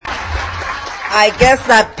I guess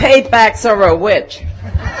that paybacks are a witch.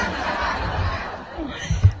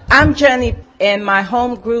 I'm Jenny, and my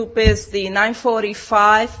home group is the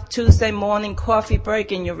 945 Tuesday morning coffee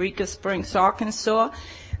break in Eureka Springs, Arkansas.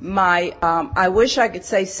 I wish I could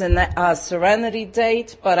say serenity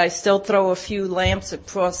date, but I still throw a few lamps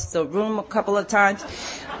across the room a couple of times.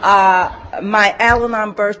 My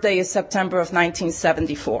Al-Anon birthday is September of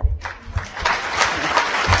 1974.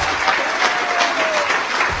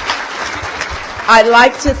 I'd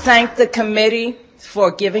like to thank the committee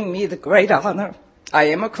for giving me the great honor, I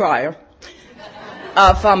am a crier,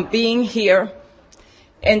 of being here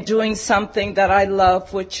and doing something that I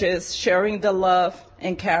love, which is sharing the love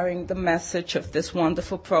and carrying the message of this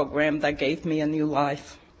wonderful program that gave me a new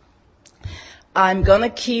life. I'm going to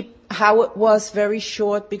keep how it was very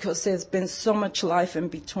short because there's been so much life in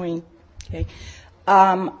between. Okay.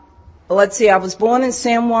 Let's see, I was born in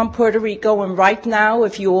San Juan, Puerto Rico, and right now,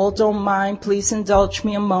 if you all don't mind, please indulge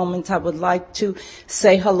me a moment. I would like to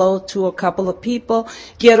say hello to a couple of people.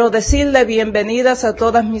 Quiero decirle bienvenidas a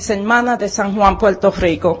todas mis hermanas de San Juan, Puerto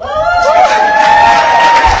Rico.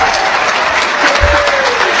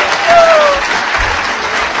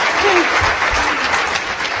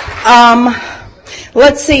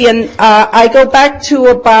 Let's see, and I go back to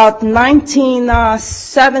about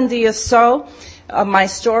 1970 or so. My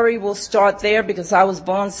story will start there because I was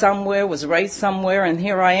born somewhere, was raised somewhere, and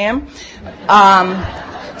here I am.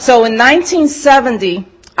 So in 1970,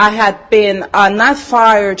 I had been not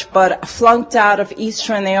fired, but flunked out of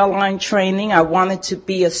Eastern Airline training. I wanted to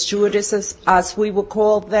be a stewardess, as we were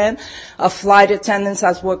called then, a flight attendant,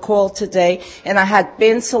 as we're called today. And I had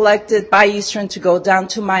been selected by Eastern to go down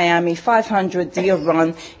to Miami, 500 Deer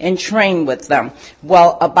Run, and train with them.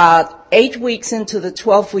 Well, about 8 weeks into the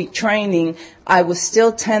 12-week training, I was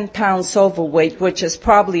still 10 pounds overweight, which is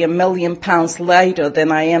probably 1,000,000 pounds lighter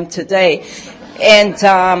than I am today. And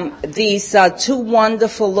these two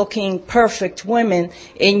wonderful-looking, perfect women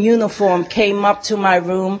in uniform came up to my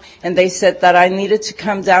room, and they said that I needed to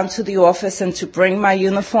come down to the office and to bring my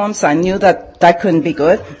uniforms. I knew that couldn't be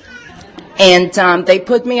good. And they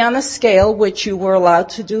put me on a scale, which you were allowed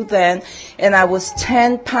to do then, and I was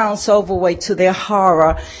 10 pounds overweight to their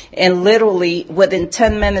horror, and literally within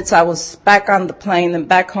 10 minutes I was back on the plane and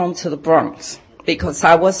back home to the Bronx because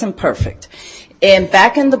I wasn't perfect. And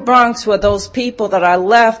back in the Bronx were those people that I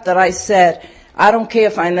left that I said, I don't care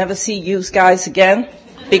if I never see you guys again,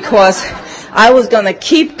 because I was going to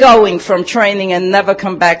keep going from training and never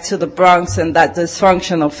come back to the Bronx and that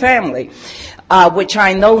dysfunctional family, which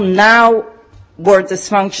I know now were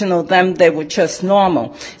dysfunctional, them they were just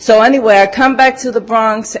normal. So anyway, I come back to the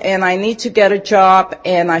Bronx and I need to get a job,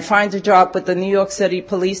 and I find a job with the New York City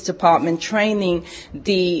Police Department training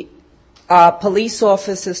the police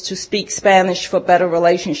officers to speak Spanish for better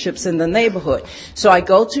relationships in the neighborhood. So I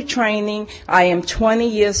go to training. I am 20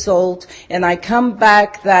 years old, and I come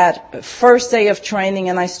back that first day of training,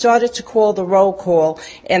 and I started to call the roll call,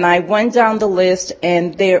 and I went down the list,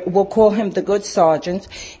 and we'll call him the good sergeant,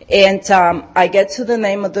 and I get to the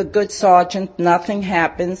name of the good sergeant. Nothing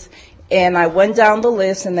happens. And I went down the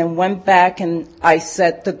list and then went back and I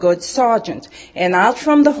said the good sergeant. And out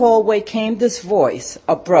from the hallway came this voice,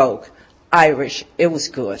 a brogue. Irish. It was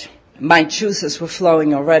good. My juices were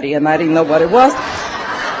flowing already, and I didn't know what it was.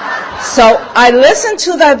 So I listened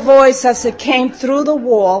to that voice as it came through the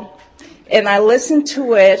wall, and I listened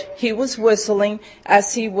to it. He was whistling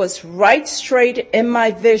as he was right straight in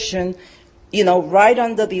my vision, right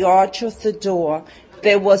under the arch of the door.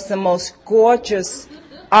 There was the most gorgeous,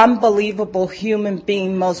 unbelievable human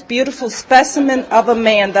being, most beautiful specimen of a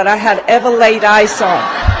man that I had ever laid eyes on.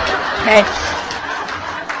 Okay.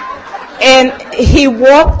 And he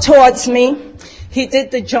walked towards me. He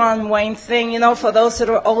did the John Wayne thing, for those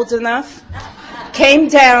that are old enough. Came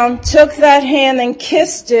down, took that hand and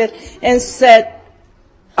kissed it and said,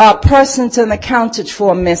 persons and accounted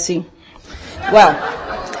for, Missy. Well,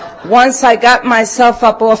 once I got myself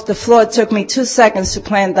up off the floor, it took me 2 seconds to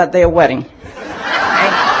plan that their wedding.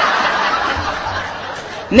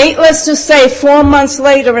 Needless to say, 4 months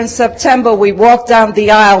later in September, we walked down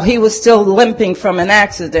the aisle. He was still limping from an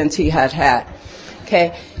accident he had had.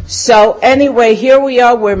 Okay. So anyway, here we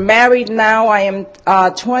are. We're married now. I am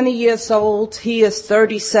 20 years old. He is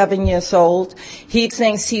 37 years old. He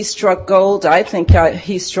thinks he struck gold. I think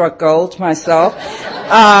he struck gold myself.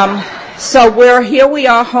 So here we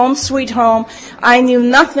are, home sweet home. I knew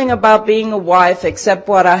nothing about being a wife except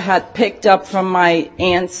what I had picked up from my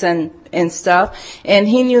aunts and stuff, and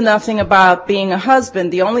he knew nothing about being a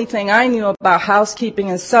husband. The only thing I knew about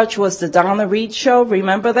housekeeping and such was the Donna Reed show.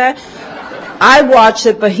 Remember that? I watched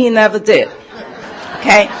it, but he never did.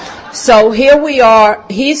 Okay? So here we are.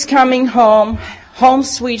 He's coming home. Home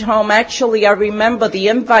sweet home. Actually, I remember the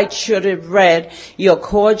invite should have read, "You're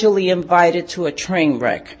cordially invited to a train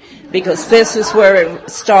wreck," because this is where it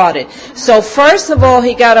started. So first of all,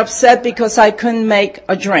 he got upset because I couldn't make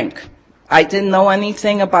a drink. I didn't know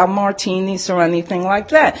anything about martinis or anything like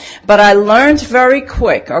that. But I learned very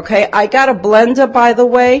quick, okay? I got a blender, by the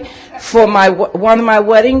way, for one of my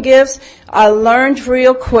wedding gifts. I learned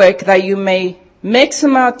real quick that you may mix a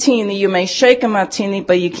martini, you may shake a martini,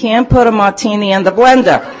 but you can't put a martini in the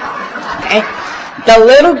blender. Okay? The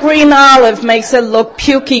little green olive makes it look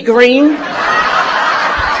pukey green.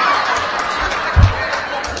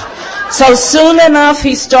 So soon enough,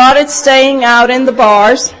 he started staying out in the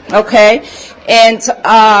bars, okay? And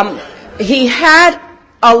he had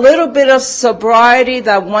a little bit of sobriety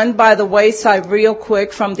that went by the wayside real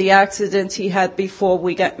quick from the accident he had before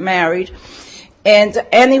we got married. And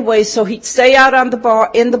anyway, so he'd stay out on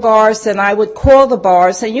in the bars, and I would call the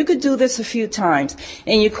bars, and you could do this a few times.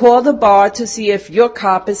 And you call the bar to see if your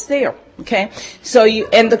cop is there, okay? So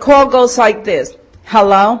and the call goes like this.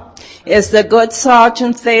 "Hello? Is the good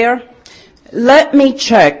sergeant there? Let me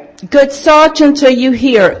check. Good sergeant, are you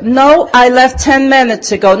here? No, I left 10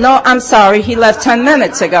 minutes ago. No, I'm sorry, he left 10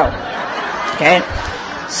 minutes ago." Okay?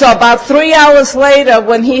 So about 3 hours later,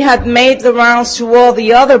 when he had made the rounds to all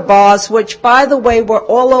the other bars, which, by the way, were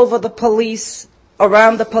all over the police,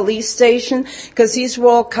 around the police station, because these were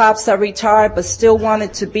all cops that retired but still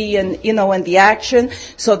wanted to be in the action.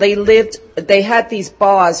 So they had these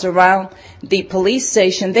bars around the police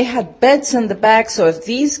station. They had beds in the back, so if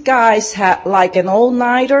these guys had like an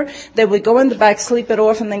all-nighter, they would go in the back, sleep it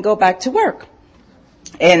off, and then go back to work.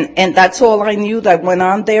 And that's all I knew that went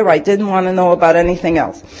on there. I didn't want to know about anything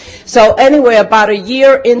else. So anyway, about a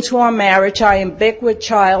year into our marriage, I am big with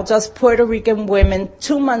child, us Puerto Rican women,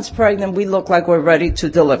 2 months pregnant, we look like we're ready to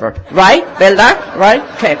deliver. Right? ¿Verdad? Right?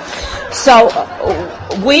 Okay. So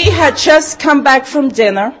we had just come back from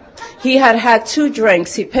dinner. He had had 2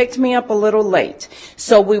 drinks. He picked me up a little late.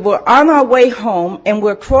 So we were on our way home, and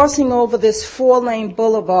we're crossing over this 4-lane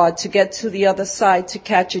boulevard to get to the other side to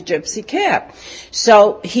catch a gypsy cab.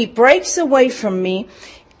 So he breaks away from me,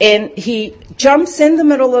 and he jumps in the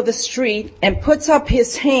middle of the street and puts up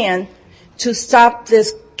his hand to stop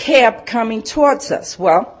this cab coming towards us.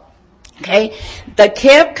 Well, okay, the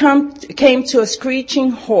cab came to a screeching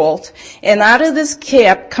halt, and out of this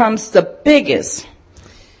cab comes the biggest,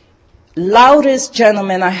 loudest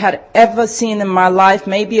gentleman I had ever seen in my life,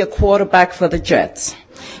 maybe a quarterback for the Jets.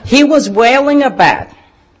 He was wailing a bat,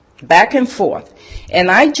 back and forth.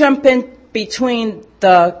 And I jump in between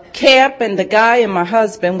the cab and the guy and my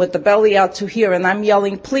husband with the belly out to here, and I'm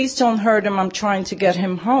yelling, "Please don't hurt him, I'm trying to get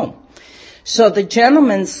him home." So the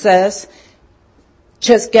gentleman says,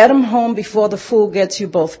 "Just get him home before the fool gets you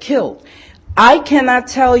both killed." I cannot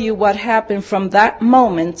tell you what happened from that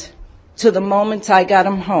moment to the moment I got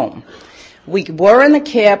him home. We were in a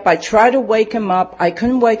cab. I tried to wake him up. I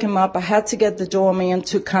couldn't wake him up. I had to get the doorman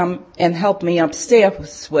to come and help me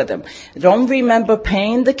upstairs with him. I don't remember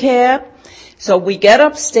paying the cab. So we get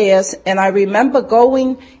upstairs, and I remember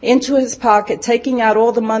going into his pocket, taking out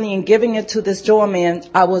all the money and giving it to this doorman.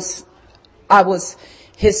 I was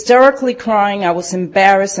hysterically crying. I was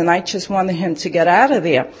embarrassed, and I just wanted him to get out of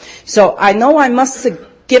there. So I know I must have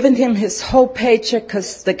given him his whole paycheck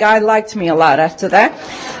because the guy liked me a lot after that.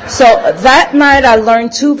 So that night I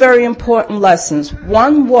learned 2 very important lessons.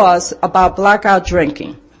 One was about blackout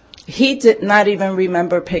drinking. He did not even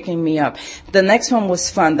remember picking me up. The next one was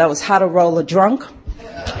fun. That was how to roll a drunk.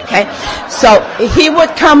 Okay. So he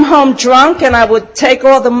would come home drunk, and I would take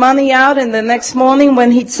all the money out, and the next morning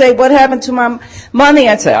when he'd say, "What happened to my money?"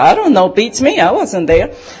 I'd say, "I don't know, beats me. I wasn't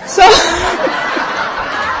there."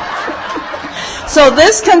 So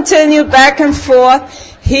this continued back and forth.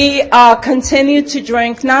 He continued to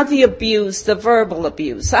drink, not the abuse, the verbal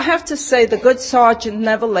abuse. I have to say the good sergeant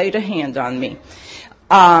never laid a hand on me.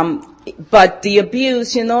 But the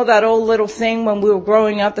abuse, you know that old little thing when we were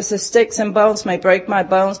growing up, it says sticks and bones may break my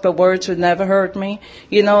bones, but words would never hurt me.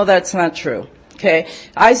 You know that's not true. Okay?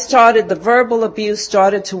 The verbal abuse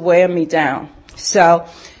started to wear me down. So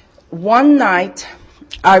one night,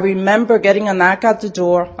 I remember getting a knock at the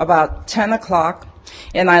door about 10 o'clock,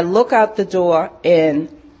 and I look out the door in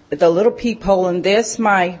the little peephole, and there's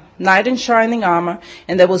my knight in shining armor,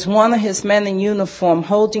 and there was one of his men in uniform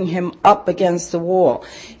holding him up against the wall.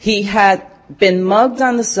 He had been mugged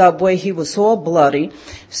on the subway. He was all bloody.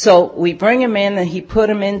 So we bring him in, and he put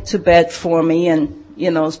him into bed for me and,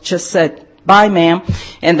 just said, "Bye, ma'am."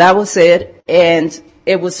 And that was it. And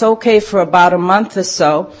it was okay for about a month or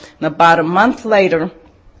so. And about a month later,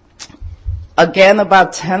 Again,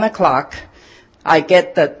 about 10 o'clock, I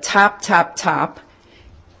get the tap, tap, tap,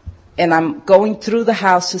 and I'm going through the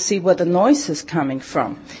house to see where the noise is coming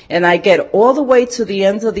from. And I get all the way to the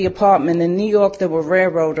end of the apartment. In New York, there were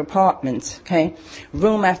railroad apartments, okay?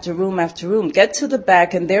 Room after room after room. Get to the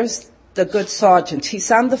back, and there's the good sergeant. He's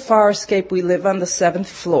on the fire escape. We live on the 7th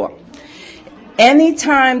floor.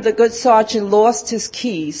 Anytime the good sergeant lost his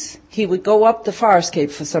keys, he would go up the fire escape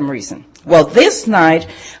for some reason. Well, this night,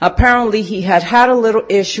 apparently he had a little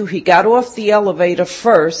issue. He got off the elevator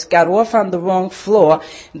first, got off on the wrong floor,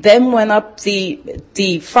 then went up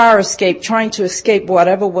the fire escape trying to escape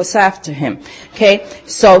whatever was after him. Okay?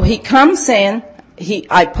 So he comes in,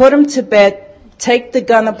 I put him to bed, take the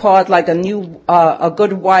gun apart like a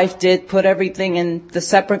good wife did, put everything in the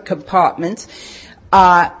separate compartments,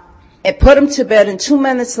 I put him to bed, and 2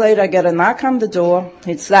 minutes later, I get a knock on the door.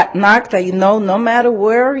 It's that knock that you know, no matter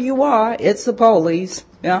where you are, it's the police.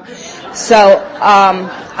 Yeah. So,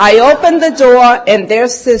 I open the door, and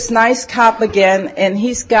there's this nice cop again, and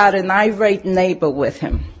he's got an irate neighbor with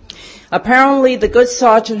him. Apparently, the good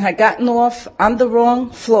sergeant had gotten off on the wrong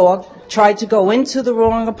floor, tried to go into the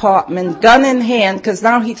wrong apartment, gun in hand, because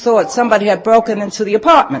now he thought somebody had broken into the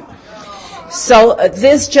apartment. So,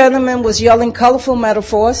 this gentleman was yelling colorful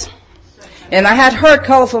metaphors. And I had heard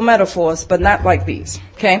colorful metaphors, but not like these,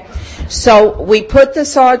 okay? So we put the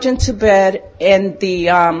sergeant to bed, and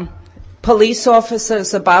the police officer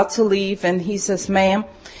is about to leave, and he says, ma'am,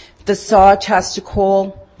 the sarge has to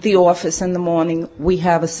call the office in the morning. We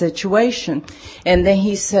have a situation. And then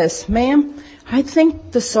he says, ma'am, I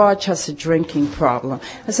think the sarge has a drinking problem.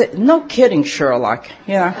 I said, no kidding, Sherlock,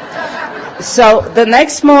 you know. So the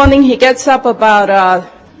next morning, he gets up about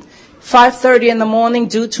 5:30 in the morning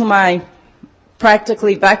due to my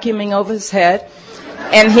practically vacuuming over his head.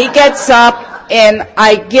 And he gets up, and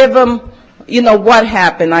I give him, what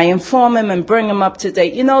happened. I inform him and bring him up to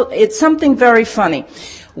date. It's something very funny.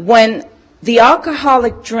 When the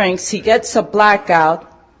alcoholic drinks, he gets a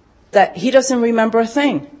blackout that he doesn't remember a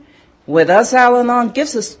thing. With us, Al-Anon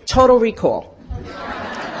gives us total recall.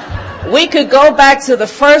 We could go back to the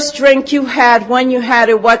first drink you had, when you had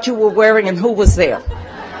it, what you were wearing, and who was there.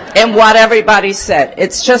 And what everybody said.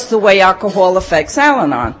 It's just the way alcohol affects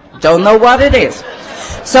Al-Anon. Don't know what it is.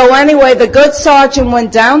 So anyway, the good sergeant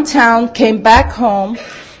went downtown, came back home,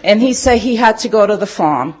 and he said he had to go to the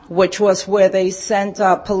farm, which was where they sent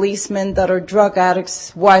policemen that are drug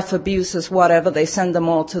addicts, wife abusers, whatever. They send them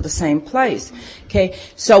all to the same place. Okay.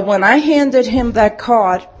 So when I handed him that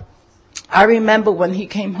card, I remember when he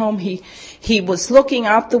came home, he was looking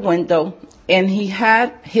out the window, and he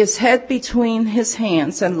had his head between his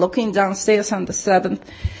hands and looking downstairs on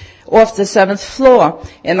off the 7th floor.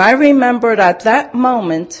 And I remembered at that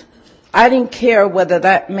moment, I didn't care whether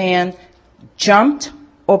that man jumped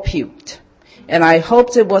or puked. And I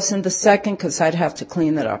hoped it wasn't the second, because I'd have to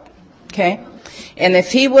clean it up. Okay? And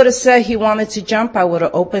if he would have said he wanted to jump, I would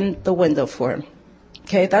have opened the window for him.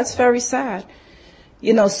 Okay? That's very sad.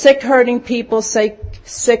 Sick hurting people say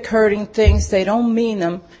sick hurting things. They don't mean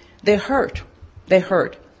them. They hurt. They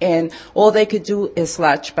hurt. And all they could do is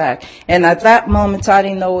latch back. And at that moment, I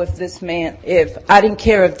didn't know I didn't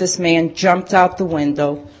care if this man jumped out the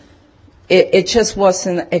window. It just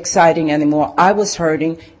wasn't exciting anymore. I was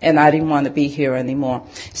hurting, and I didn't want to be here anymore.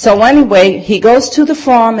 So anyway, he goes to the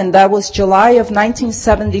farm, and that was July of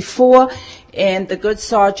 1974. And the good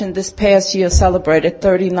sergeant this past year celebrated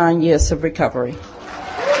 39 years of recovery.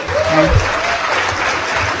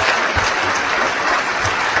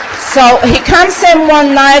 So he comes in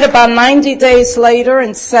one night about 90 days later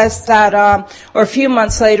and says that, or a few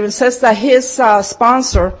months later, and says that his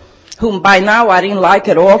sponsor, whom by now I didn't like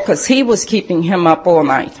at all because he was keeping him up all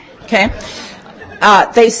night, okay?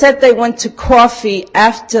 They said they went to coffee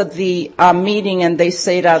after the meeting, and they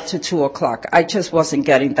stayed out to 2 o'clock. I just wasn't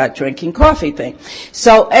getting that drinking coffee thing.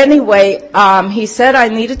 So anyway, he said I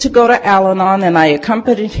needed to go to Al-Anon, and I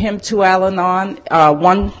accompanied him to Al-Anon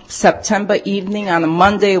one September evening on a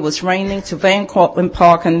Monday. It was raining, to Van Cortlandt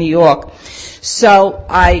Park in New York. So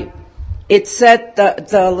it said,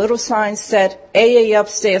 the little sign said, AA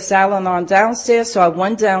upstairs, Al-Anon downstairs. So I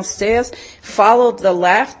went downstairs, followed the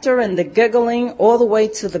laughter and the giggling all the way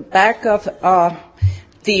to the back of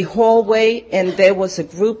the hallway, and there was a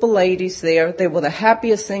group of ladies there. They were the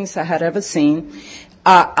happiest things I had ever seen.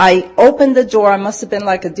 I opened the door. I must have been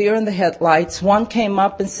like a deer in the headlights. One came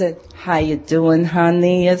up and said, "How you doing,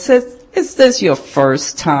 honey?" I said, "Is this your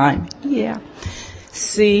first time?" "Yeah."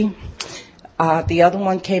 "See?" The other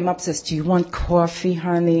one came up and says, "Do you want coffee,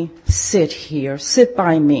 honey? Sit here. Sit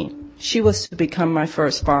by me." She was to become my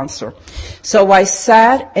first sponsor. So I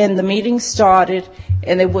sat, and the meeting started,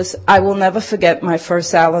 And I will never forget my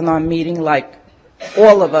first Al-Anon meeting, like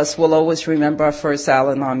all of us will always remember our first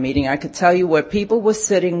Al-Anon meeting. I could tell you where people were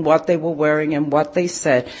sitting, what they were wearing, and what they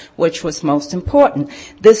said, which was most important.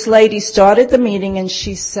 This lady started the meeting and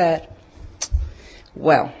she said,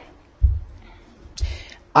 well,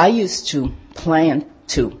 I used to plan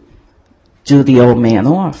to do the old man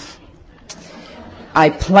off. I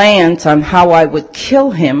planned on how I would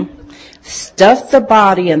kill him, stuff the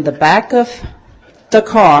body in the back of the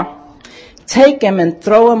car, take him and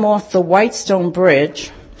throw him off the Whitestone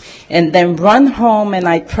Bridge, and then run home and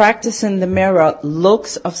I'd practice in the mirror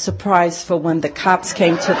looks of surprise for when the cops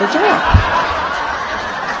came to the door.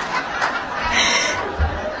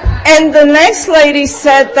 And the next lady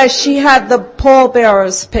said that she had the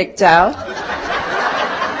pallbearers picked out.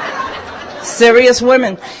 Serious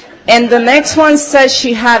women. And the next one said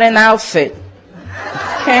she had an outfit.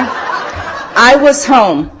 Okay? I was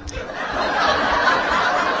home.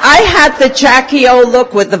 I had the Jackie O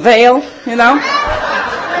look with the veil, you know.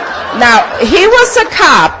 Now, he was a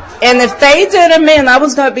cop, and if they did him in, I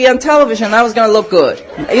was going to be on television. I was going to look good.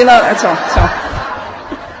 You know, that's all.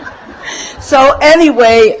 So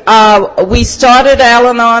anyway, we started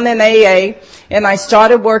Al-Anon in AA, and I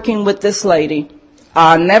started working with this lady.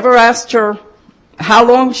 Never asked her how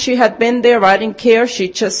long she had been there. I didn't care. She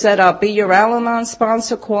just said, I'll be your Al-Anon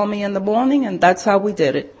sponsor. Call me in the morning, and that's how we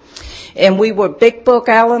did it. And we were Big Book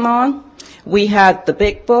Al-Anon. We had the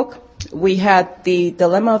Big Book. We had the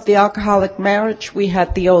Dilemma of the Alcoholic Marriage. We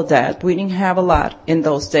had the ODAD. We didn't have a lot in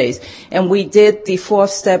those days. And we did, the fourth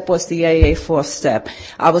step was the AA fourth step.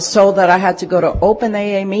 I was told that I had to go to open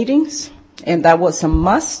AA meetings, and that was a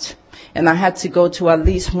must. And I had to go to at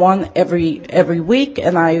least one every week,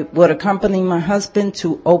 and I would accompany my husband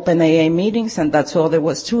to open AA meetings, and that's all there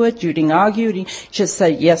was to it. You didn't argue. You just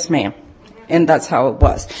said, yes, ma'am. And that's how it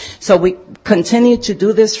was. So we continued to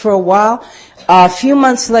do this for a while. A few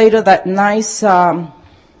months later, that nice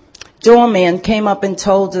doorman came up and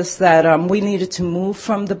told us that we needed to move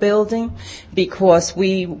from the building because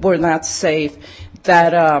we were not safe.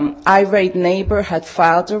 That irate neighbor had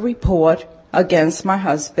filed a report against my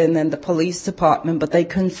husband and the police department, but they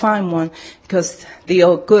couldn't find one because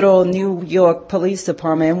the good old New York Police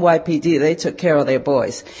Department, NYPD, they took care of their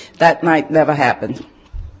boys. That night never happened.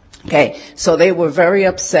 Okay, so they were very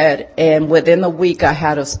upset, and within a week I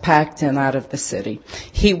had us packed and out of the city.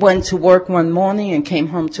 He went to work one morning and came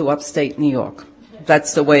home to upstate New York.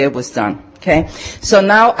 That's the way it was done. Okay, so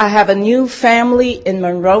now I have a new family in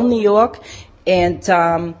Monroe, New York, and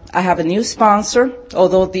I have a new sponsor.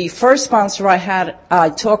 Although the first sponsor I had,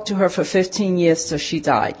 I talked to her for 15 years till she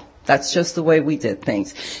died. That's just the way we did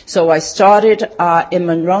things. So I started in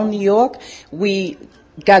Monroe, New York. We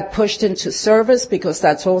got pushed into service because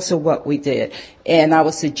that's also what we did. And I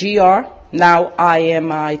was a GR. Now I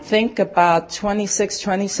am, I think, about 26,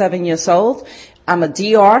 27 years old. I'm a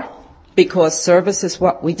DR because service is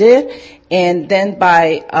what we did. And then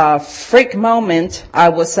by a freak moment, I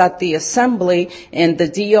was at the assembly, and the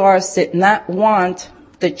DRs did not want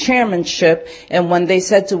the chairmanship. And when they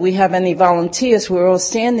said, do we have any volunteers, we were all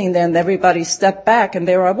standing there, and everybody stepped back, and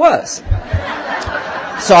there I was.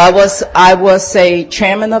 So I was a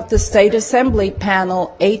chairman of the State Assembly,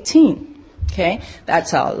 panel 18. Okay,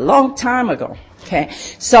 that's a long time ago. Okay,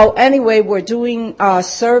 so anyway, we're doing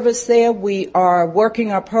service there. We are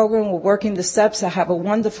working our program. We're working the steps. I have a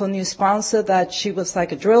wonderful new sponsor that she was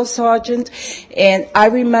like a drill sergeant. And I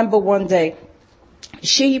remember one day,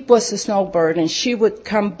 she was a snowbird, and she would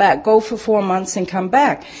come back, go for 4 months and come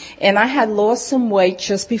back. And I had lost some weight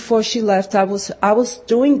just before she left. I was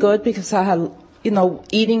doing good because I had,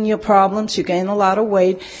 eating your problems, you gain a lot of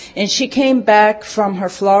weight. And she came back from her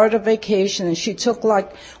Florida vacation, and she took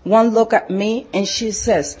like one look at me, and she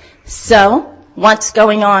says, so, what's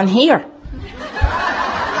going on here?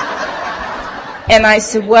 And I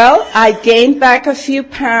said, well, I gained back a few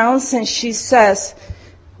pounds. And she says,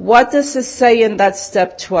 what does it say in that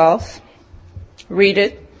step 12? Read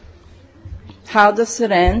it. How does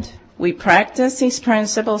it end? We practice these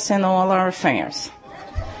principles in all our affairs.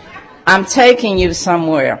 I'm taking you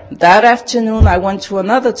somewhere. That afternoon, I went to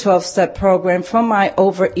another 12-step program for my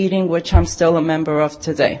overeating, which I'm still a member of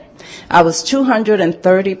today. I was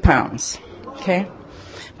 230 pounds, okay?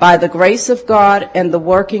 By the grace of God and the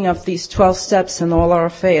working of these 12 steps in all our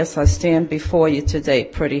affairs, I stand before you today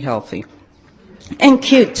pretty healthy. And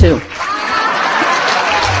cute, too. Okay.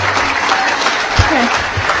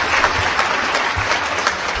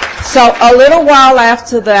 So a little while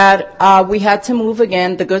after that, we had to move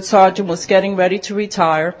again. The good sergeant was getting ready to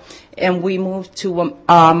retire, and we moved to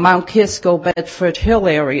Mount Kisco, Bedford Hill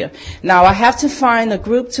area. Now, I have to find a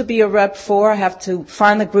group to be a rep for. I have to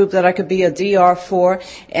find a group that I could be a DR for,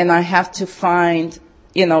 and I have to find,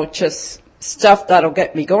 just stuff that'll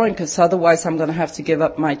get me going, because otherwise I'm going to have to give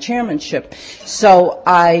up my chairmanship. So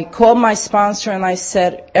I called my sponsor and I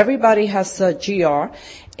said, everybody has a GR,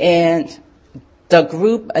 and the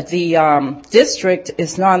group, the district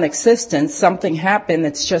is non-existent. Something happened.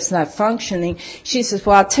 It's just not functioning. She says,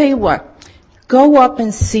 well, I'll tell you what. Go up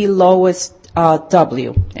and see Lois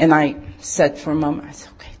W. And I said for a moment, I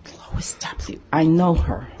said, okay, Lois W. I know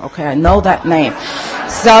her. Okay, I know that name.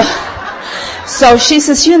 So she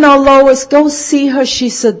says, Lois, go see her.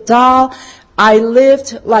 She's a doll. I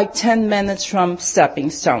lived like 10 minutes from Stepping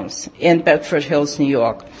Stones in Bedford Hills, New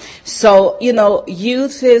York. So,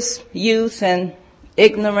 youth is youth and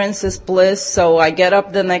ignorance is bliss. So I get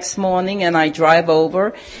up the next morning and I drive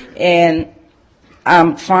over, and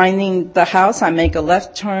I'm finding the house. I make a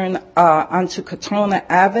left turn onto Katona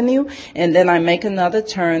Avenue, and then I make another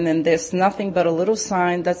turn, and there's nothing but a little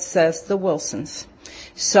sign that says the Wilsons.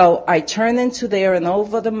 So I turn into there, and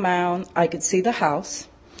over the mound, I could see the house,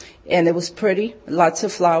 and it was pretty, lots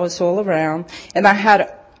of flowers all around. And I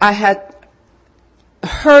had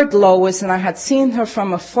heard Lois, and I had seen her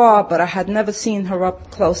from afar, but I had never seen her up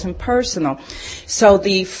close and personal. So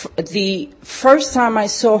the first time I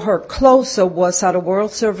saw her closer was at a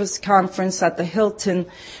World Service conference at the Hilton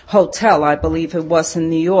Hotel, I believe it was, in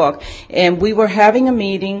New York. And we were having a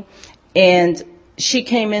meeting, and she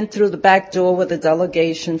came in through the back door with a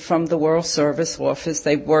delegation from the World Service office.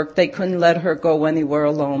 They couldn't let her go anywhere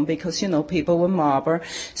alone because, people would mob her.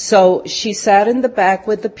 So she sat in the back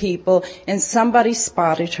with the people, and somebody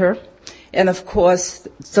spotted her. And of course,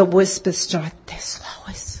 the whispers started, there's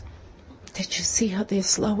Lois. Did you see her?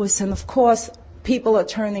 There's Lois. And of course, people are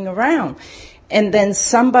turning around. And then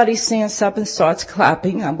somebody stands up and starts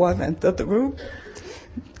clapping on one end of the room.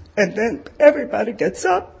 And then everybody gets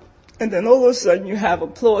up. And then all of a sudden you have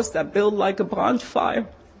applause that build like a bonfire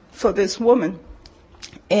for this woman.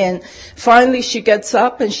 And finally she gets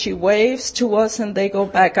up and she waves to us, and they go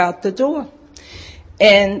back out the door.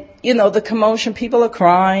 And, the commotion, people are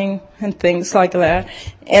crying and things like that.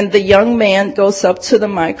 And the young man goes up to the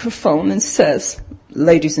microphone and says,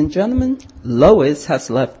 ladies and gentlemen, Lois has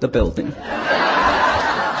left the building.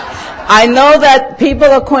 I know that people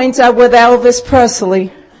are acquainted with Elvis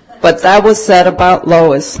Presley, but that was said about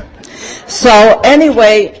Lois. So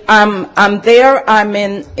anyway, I'm there. I'm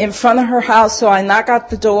in front of her house. So I knock at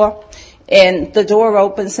the door, and the door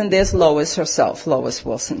opens, and there's Lois herself, Lois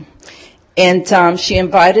Wilson. And she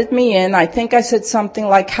invited me in. I think I said something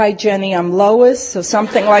like, hi, Jenny, I'm Lois, or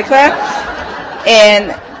something like that.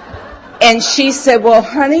 And she said, well,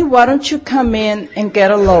 honey, why don't you come in and get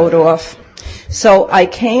a load off? So I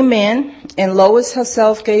came in, and Lois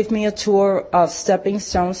herself gave me a tour of Stepping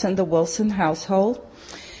Stones and the Wilson household.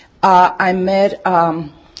 I met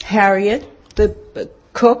Harriet, the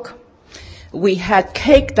cook. We had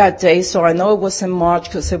cake that day, so I know it was in March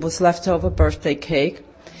because it was leftover birthday cake.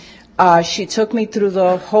 She took me through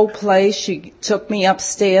the whole place. She took me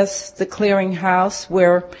upstairs, the clearinghouse,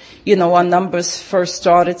 where, our numbers first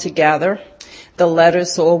started to gather. The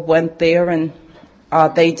letters all went there, and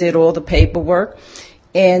they did all the paperwork.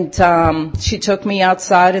 And she took me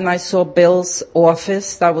outside, and I saw Bill's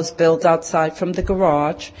office that was built outside from the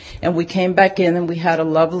garage. And we came back in, and we had a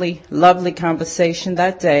lovely, lovely conversation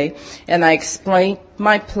that day. And I explained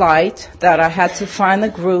my plight, that I had to find a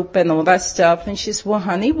group and all that stuff. And she said, well,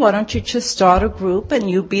 honey, why don't you just start a group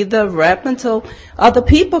and you be the rep until other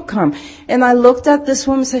people come? And I looked at this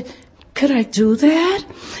woman and said, could I do that?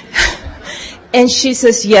 And she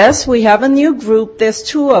says, yes, we have a new group. There's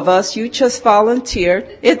 2 of us. You just volunteered.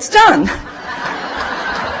 It's done.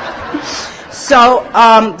 So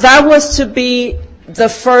that was to be the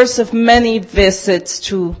first of many visits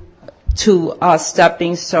to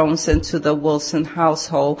Stepping Stones and to the Wilson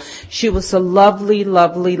household. She was a lovely,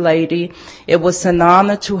 lovely lady. It was an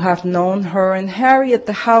honor to have known her. And Harriet,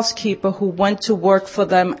 the housekeeper who went to work for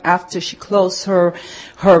them after she closed her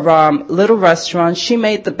little restaurant, she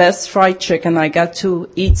made the best fried chicken. I got to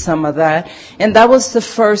eat some of that. And that was the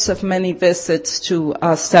first of many visits to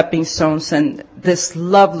Stepping Stones and this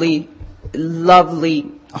lovely,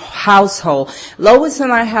 lovely household. Lois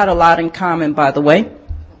and I had a lot in common, by the way.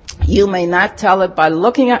 You may not tell it by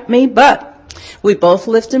looking at me, but we both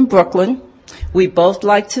lived in Brooklyn. We both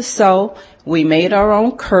liked to sew. We made our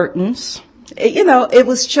own curtains. It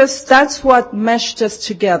was just, that's what meshed us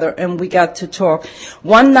together, and we got to talk.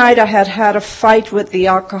 One night I had a fight with the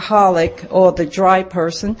alcoholic, or the dry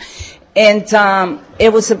person, and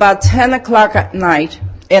it was about 10 o'clock at night,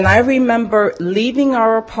 and I remember leaving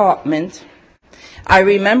our apartment. I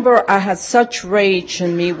remember I had such rage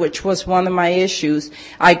in me, which was one of my issues.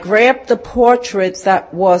 I grabbed the portrait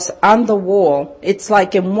that was on the wall. It's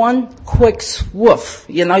like in one quick swoof.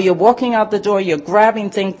 You're walking out the door, you're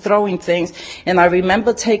grabbing things, throwing things. And I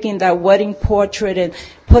remember taking that wedding portrait and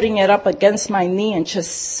putting it up against my knee and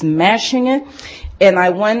just smashing it. And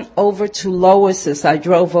I went over to Lois's. I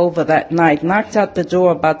drove over that night, knocked out the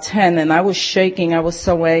door about 10, and I was shaking. I was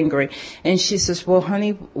so angry. And she says, well,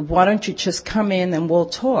 honey, why don't you just come in and we'll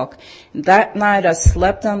talk? That night I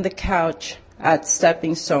slept on the couch at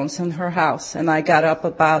Stepping Stones in her house, and I got up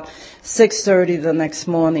about 6:30 the next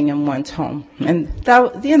morning and went home. And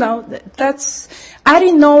that, I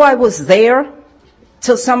didn't know I was there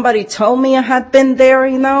till somebody told me I had been there,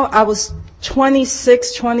 I was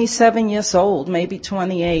 26, 27 years old, maybe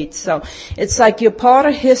 28. So it's like you're part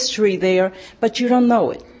of history there, but you don't know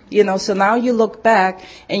it. So now you look back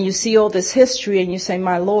and you see all this history and you say,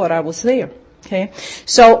 my Lord, I was there. Okay.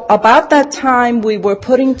 So about that time, we were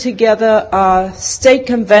putting together a state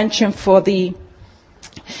convention for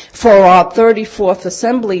our 34th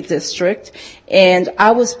Assembly District, and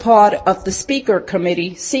I was part of the speaker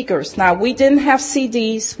committee, Seekers. Now, we didn't have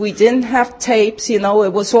CDs, we didn't have tapes, it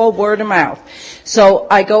was all word of mouth. So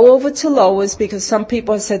I go over to Lois because some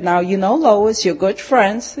people said, now, Lois, you're good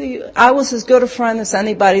friends. I was as good a friend as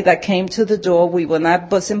anybody that came to the door. We were not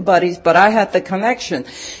bosom buddies, but I had the connection.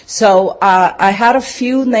 So I had a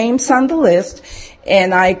few names on the list.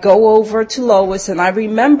 And I go over to Lois, and I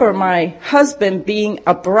remember my husband, being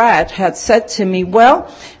a brat, had said to me, well,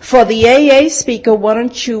 for the AA speaker, why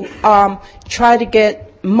don't you try to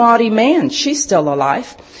get Marty Mann? She's still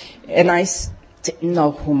alive. And I didn't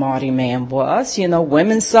know who Marty Mann was.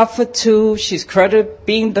 Women suffer too. She's credited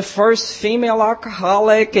being the first female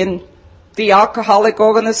alcoholic in the Alcoholic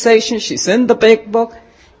Organization. She's in the big book.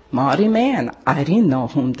 Marty Mann. I didn't know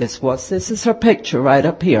whom this was. This is her picture right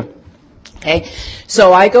up here. Okay,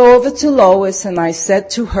 so I go over to Lois and I said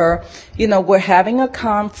to her, we're having a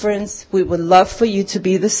conference. We would love for you to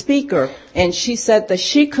be the speaker. And she said that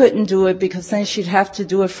she couldn't do it because then she'd have to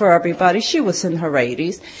do it for everybody. She was in her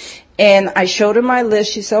 80s. And I showed her my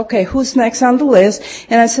list. She said, okay, who's next on the list?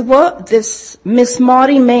 And I said, well, this Miss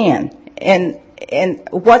Marty Mann. And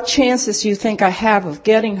what chances do you think I have of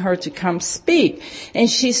getting her to come speak? And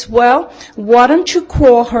she said, well, why don't you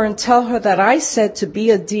call her and tell her that I said to be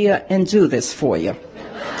a dear and do this for you?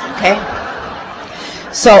 Okay?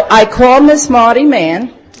 So I called Miss Marty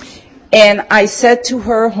Mann, and I said to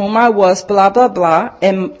her whom I was, blah, blah, blah,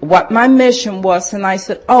 and what my mission was. And I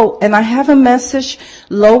said, oh, and I have a message.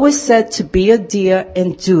 Lois said to be a dear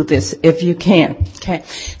and do this if you can. Okay.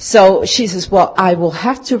 So she says, well, I will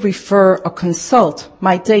have to refer or consult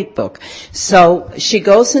my date book. So she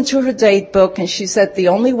goes into her date book, and she said the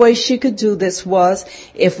only way she could do this was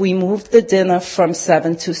if we moved the dinner from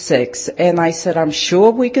 7 to 6. And I said, I'm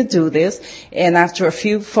sure we could do this. And after a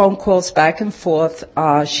few phone calls back and forth,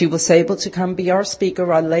 she was able to come be our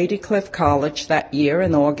speaker at Lady Cliff College that year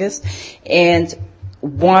in August. And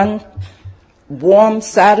one warm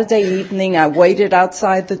Saturday evening, I waited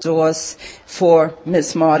outside the doors for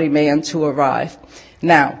Miss Marty Mann to arrive.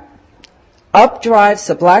 Now, up drives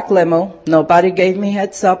a black limo. Nobody gave me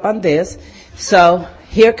heads up on this. So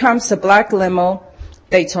here comes the black limo.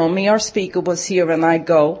 They told me our speaker was here, and I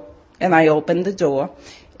go and I opened the door,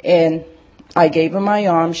 and I gave her my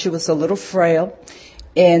arm. She was a little frail,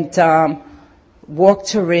 and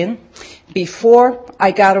walked her in. Before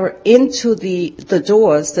I got her into the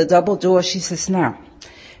doors, the double door, she says, now,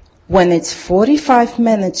 when it's 45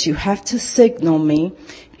 minutes, you have to signal me,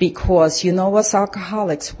 because us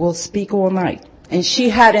alcoholics will speak all night. And she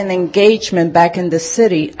had an engagement back in the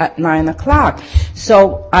city at 9 o'clock.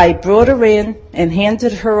 So I brought her in and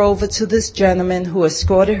handed her over to this gentleman who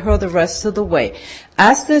escorted her the rest of the way.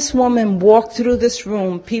 As this woman walked through this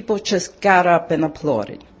room, people just got up and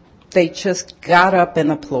applauded. They just got up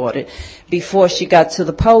and applauded before she got to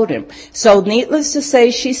the podium. So needless to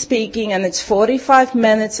say, she's speaking, and it's 45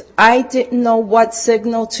 minutes. I didn't know what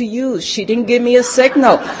signal to use. She didn't give me a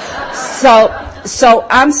signal. So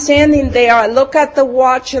I'm standing there. I look at the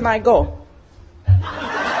watch and I go.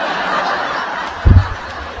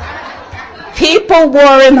 People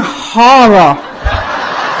were in horror.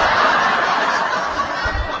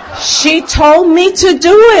 She told me to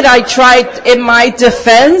do it. I tried in my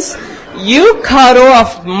defense. You cut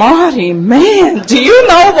off Marty Mann. Do you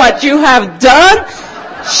know what you have done?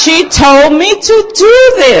 She told me to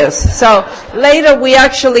do this. So later we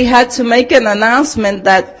actually had to make an announcement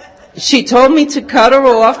that she told me to cut her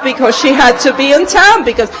off because she had to be in town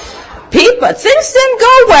because things didn't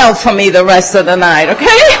go well for me the rest of the night,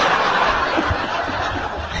 okay?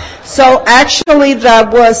 So actually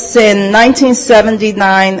that was in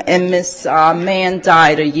 1979 and Miss Mann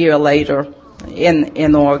died a year later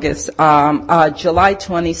in August, July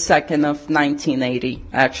 22nd of 1980,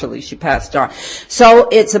 actually, she passed on. So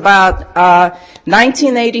it's about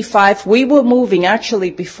 1985. We were moving,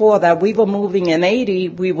 actually before that, we were moving in 80,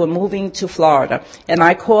 we were moving to Florida. And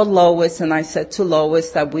I called Lois and I said to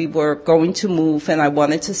Lois that we were going to move and I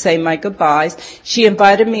wanted to say my goodbyes. She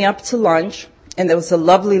invited me up to lunch. And there was a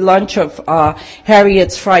lovely lunch of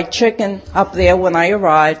Harriet's fried chicken up there when I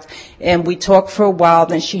arrived. And we talked for a while.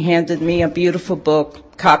 Then she handed me a beautiful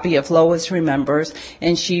book, copy of Lois Remembers.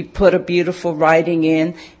 And she put a beautiful writing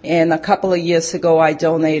in. And a couple of years ago, I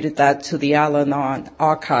donated that to the Al-Anon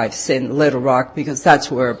Archives in Little Rock because that's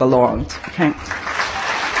where it belonged. Okay.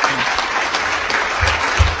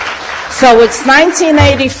 So it's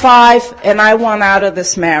 1985, and I want out of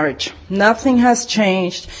this marriage. Nothing has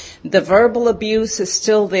changed. The verbal abuse is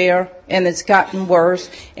still there, and it's gotten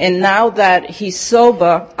worse. And now that he's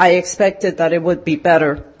sober, I expected that it would be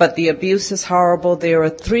better. But the abuse is horrible. There are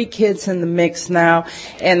 3 kids in the mix now,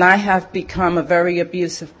 and I have become a very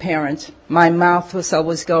abusive parent. My mouth was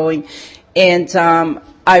always going. And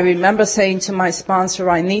I remember saying to my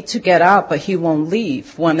sponsor, I need to get out, but he won't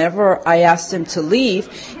leave. Whenever I asked him to leave,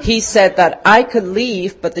 he said that I could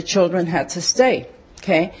leave, but the children had to stay.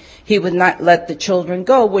 Okay? He would not let the children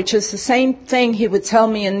go, which is the same thing he would tell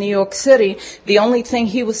me in New York City. The only thing,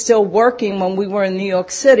 he was still working when we were in New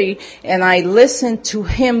York City, and I listened to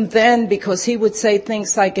him then because he would say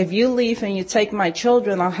things like, if you leave and you take my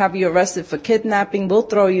children, I'll have you arrested for kidnapping, we'll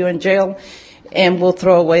throw you in jail, and we'll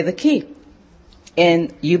throw away the key.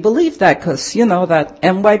 And you believe that because, you know, that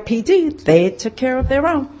NYPD, they took care of their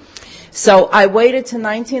own. So I waited to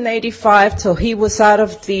 1985 till he was out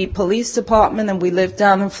of the police department and we lived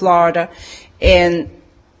down in Florida. And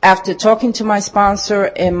after talking to my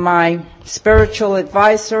sponsor and my spiritual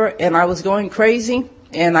advisor, and I was going crazy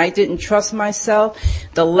and I didn't trust myself,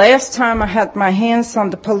 the last time I had my hands on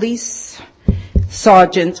the police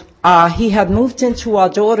sergeant, he had moved into our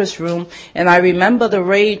daughter's room, and I remember the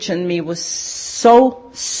rage in me was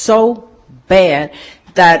so bad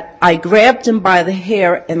that I grabbed him by the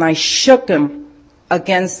hair and I shook him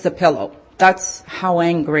against the pillow. That's how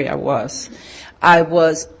angry I was. I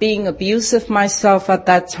was being abusive myself at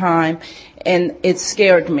that time, and it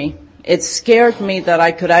scared me. It scared me that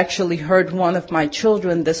I could actually hurt one of my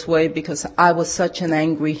children this way because I was such an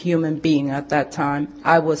angry human being at that time.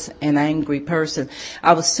 I was an angry person.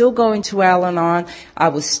 I was still going to Al-Anon. I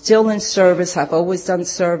was still in service. I've always done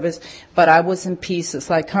service, but I was in pieces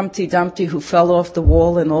like Humpty Dumpty who fell off the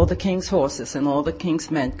wall and all the king's horses and all the king's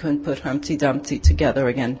men couldn't put Humpty Dumpty together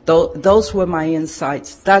again. Those were my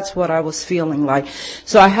insights. That's what I was feeling like.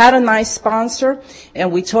 So I had a nice sponsor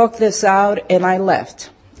and we talked this out and I left.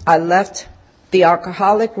 I left the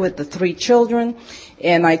alcoholic with the 3 children,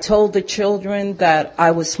 and I told the children that I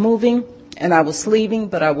was moving and I was leaving,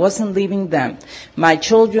 but I wasn't leaving them. My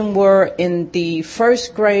children were in the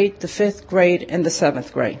 1st grade, the 5th grade, and the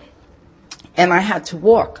 7th grade. And I had to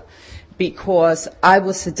walk because I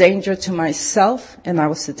was a danger to myself and I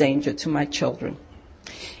was a danger to my children.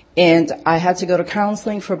 And I had to go to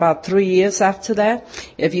counseling for about 3 years after that.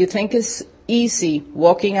 If you think it's easy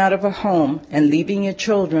walking out of a home and leaving your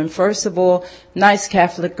children, first of all, nice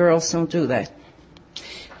Catholic girls don't do that.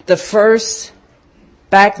 The first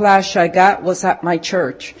backlash I got was at my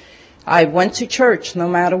church. I went to church no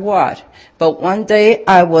matter what. But one day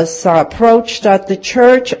I was approached at the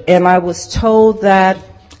church and I was told that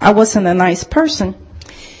I wasn't a nice person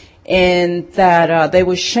and that they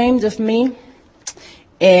were ashamed of me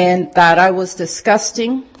and that I was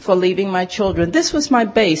disgusting for leaving my children. This was my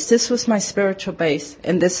base. This was my spiritual base,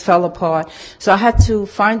 and this fell apart. So I had to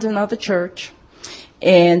find another church,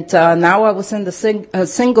 and now I was in the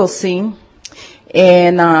single scene,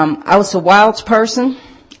 and I was a wild person.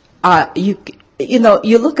 You know,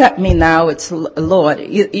 you look at me now, it's Lord.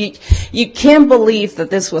 You can't believe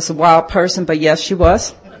that this was a wild person, but yes, she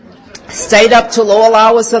was. Stayed up till all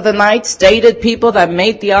hours of the night, dated people that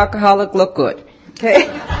made the alcoholic look good. Okay.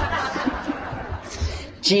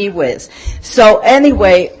 Gee whiz. So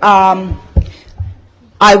anyway,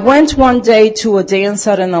 I went one day to a dance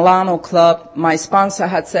at an Alano club. My sponsor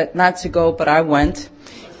had said not to go, but I went.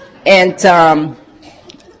 And,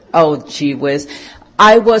 oh gee whiz.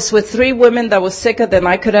 I was with 3 women that were sicker than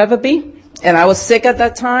I could ever be. And I was sick at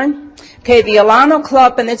that time. Okay, the Alano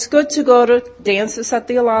Club, and it's good to go to dances at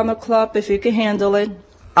the Alano Club if you can handle it.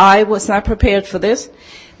 I was not prepared for this.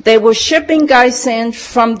 They were shipping guys in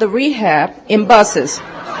from the rehab in buses.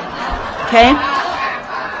 Okay?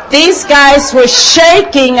 These guys were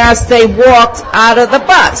shaking as they walked out of the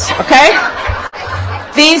bus. Okay?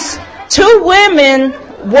 These two women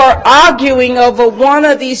were arguing over one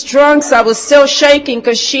of these drunks that was still shaking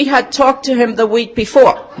because she had talked to him the week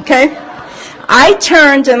before. Okay? I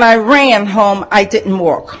turned and I ran home. I didn't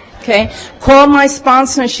walk. Okay? Called my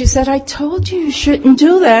sponsor and she said, I told you you shouldn't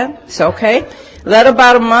do that. It's okay. Let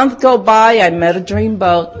about a month go by. I met a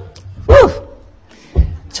dreamboat. Whew.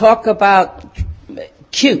 Talk about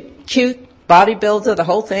cute bodybuilder, the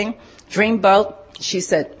whole thing. Dreamboat. She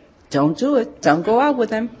said, don't do it. Don't go out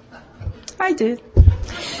with him. I did.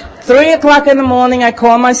 3 o'clock in the morning, I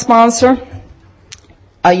call my sponsor.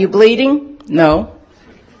 Are you bleeding? No.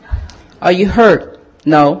 Are you hurt?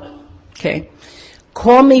 No. Okay.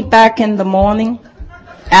 Call me back in the morning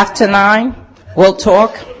after 9. We'll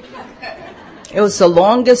talk. It was the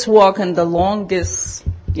longest walk and the longest,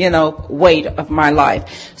 wait of my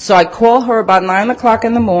life. So I call her about 9 o'clock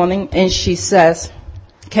in the morning and she says,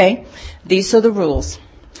 okay, these are the rules.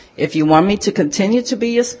 If you want me to continue to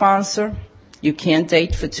be your sponsor, you can't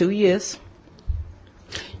date for 2 years.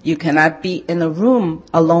 You cannot be in a room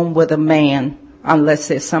alone with a man unless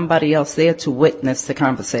there's somebody else there to witness the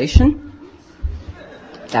conversation.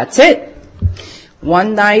 That's it.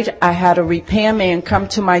 One night I had a repairman come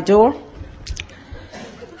to my door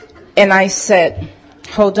and I said,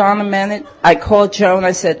 hold on a minute. I called Joan.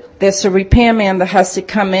 I said, there's a repairman that has to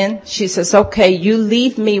come in. She says, okay, you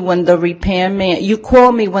leave me when you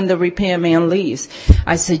call me when the repairman leaves.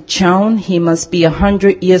 I said, Joan, he must be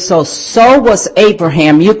 100 years old. So was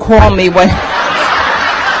Abraham. You call me when.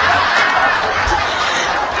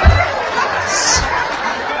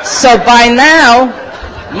 So by now,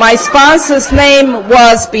 my sponsor's name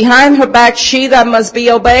was behind her back, She That Must Be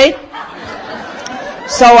Obeyed.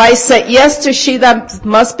 So I said yes to She That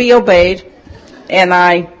Must Be Obeyed. And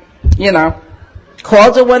I,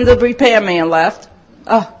 called her when the repairman left.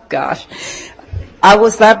 Oh, gosh. I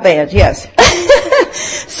was that bad, yes.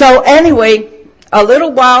 So anyway, a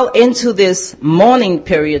little while into this mourning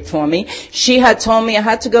period for me, she had told me I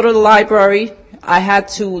had to go to the library. I had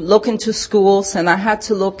to look into schools and I had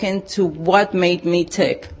to look into what made me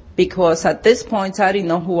tick. Because at this point, I didn't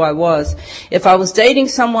know who I was. If I was dating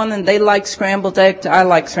someone and they liked scrambled eggs, I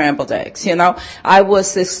like scrambled eggs, I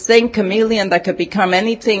was this thing, chameleon, that could become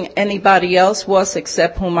anything anybody else was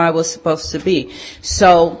except whom I was supposed to be.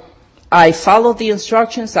 So I followed the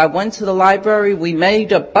instructions. I went to the library. We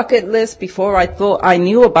made a bucket list before I thought I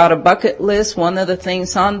knew about a bucket list. One of the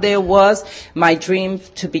things on there was my dream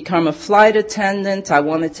to become a flight attendant. I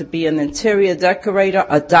wanted to be an interior decorator,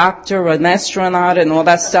 a doctor, an astronaut, and all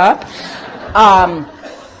that stuff.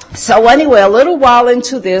 So anyway, a little while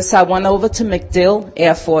into this, I went over to MacDill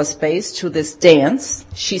Air Force Base to this dance.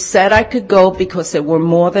 She said I could go because there were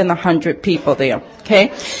more than 100 people there.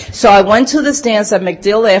 Okay? So I went to this dance at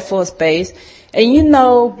MacDill Air Force Base.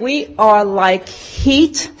 And we are like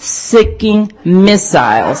heat-seeking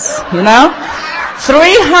missiles,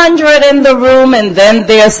 300 in the room and then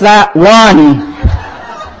there's that one.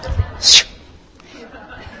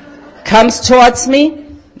 Comes towards me,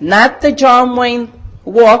 not the John Wayne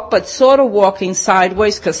walk, but sort of walking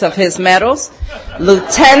sideways because of his medals.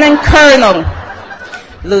 Lieutenant Colonel,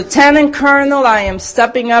 I am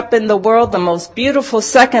stepping up in the world, the most beautiful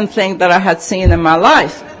second thing that I had seen in my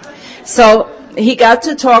life. So he got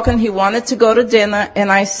to talking, he wanted to go to dinner,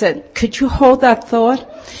 and I said, could you hold that thought?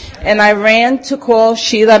 And I ran to call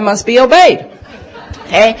She That Must Be Obeyed.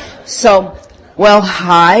 Okay, so, well,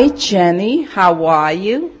 hi, Jenny, how are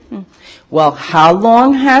you? Well, how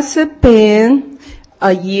long has it been?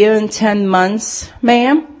 A year and 10 months,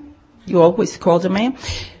 ma'am. You always called her ma'am.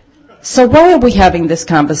 So why are we having this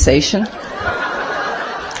conversation?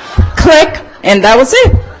 Click, and that was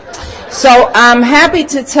it. So I'm happy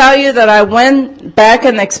to tell you that I went back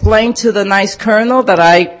and explained to the nice colonel that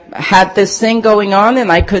I had this thing going on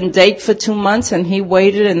and I couldn't date for 2 months, and he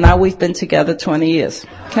waited, and now we've been together 20 years.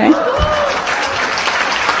 Okay?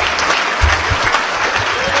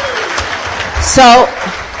 So,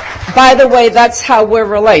 by the way, that's how we're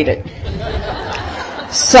related.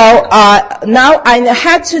 So, now I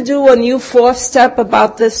had to do a new 4th step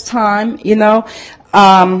about this time,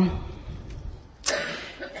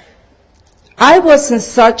 I was in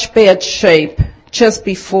such bad shape just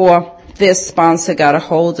before this sponsor got a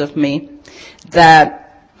hold of me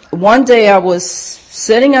that one day I was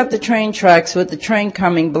sitting at the train tracks with the train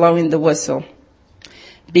coming, blowing the whistle.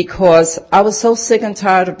 because I was so sick and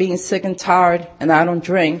tired of being sick and tired, and I don't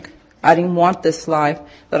drink. I didn't want this life,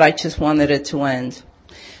 that I just wanted it to end.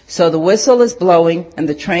 So the whistle is blowing and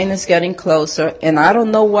the train is getting closer, and I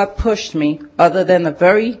don't know what pushed me other than a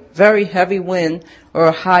very, very heavy wind or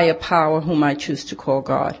a higher power whom I choose to call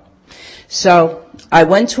God. So I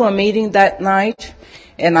went to a meeting that night,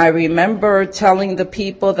 and I remember telling the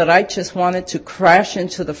people that I just wanted to crash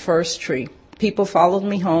into the first tree. People followed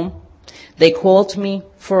me home. They called me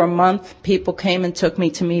for a month. People came and took me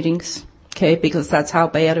to meetings, okay, because that's how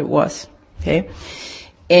bad it was, okay.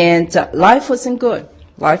 And life wasn't good.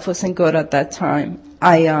 Life wasn't good at that time.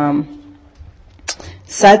 I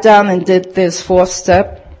sat down and did this 4th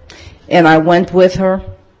step, and I went with her,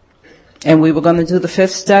 and we were going to do the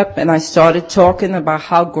 5th step, and I started talking about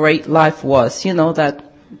how great life was. You know, that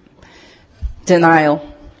denial.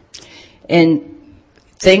 And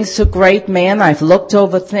things are great, man. I've looked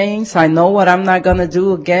over things. I know what I'm not going to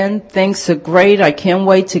do again. Things are great. I can't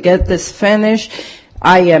wait to get this finished.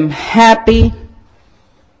 I am happy.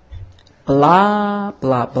 Blah,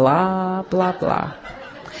 blah, blah, blah, blah.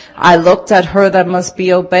 I looked at her that must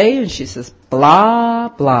be obeyed, and she says, blah,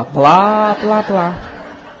 blah, blah, blah, blah.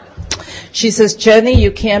 She says, Jenny,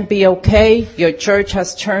 you can't be okay. Your church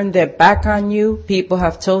has turned their back on you. People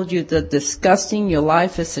have told you they're disgusting. Your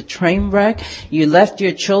life is a train wreck. You left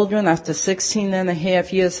your children after 16 and a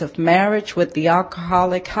half years of marriage with the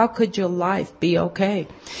alcoholic. How could your life be okay?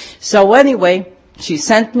 So anyway, she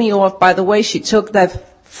sent me off. By the way, she took that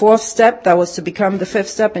 4th step that was to become the 5th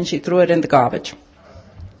step, and she threw it in the garbage.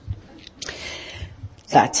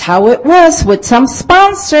 That's how it was with some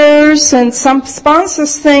sponsors, and some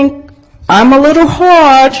sponsors think I'm a little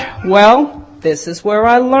hard. Well, this is where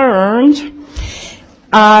I learned.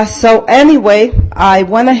 So anyway, I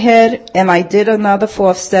went ahead and I did another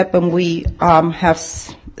 4th step, and we have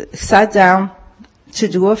sat down to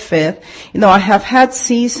do a 5th. You know, I have had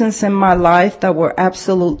seasons in my life that were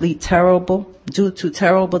absolutely terrible due to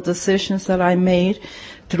terrible decisions that I made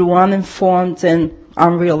through uninformed and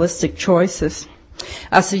unrealistic choices.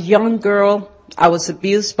 As a young girl, I was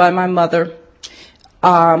abused by my mother.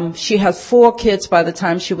 She had 4 kids by the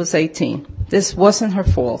time she was 18. This wasn't her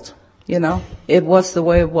fault, you know. It was the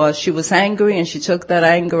way it was. She was angry, and she took that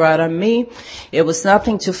anger out on me. It was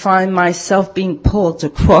nothing to find myself being pulled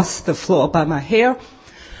across the floor by my hair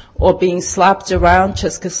or being slapped around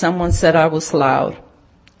just because someone said I was loud.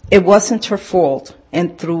 It wasn't her fault.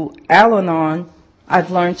 And through Al-Anon,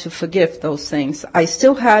 I've learned to forgive those things. I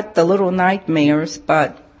still had the little nightmares,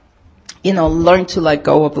 but, you know, learned to let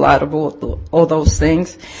go of a lot of all those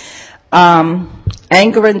things.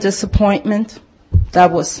 Anger and disappointment,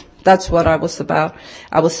 that's what I was about.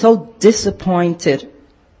 I was so disappointed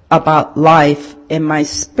about life, and my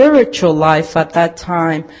spiritual life at that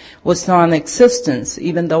time was non-existent,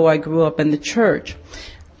 even though I grew up in the church.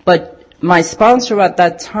 But my sponsor at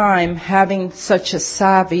that time, having such a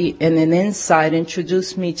savvy and an insight,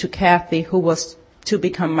 introduced me to Kathy, who was to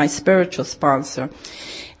become my spiritual sponsor.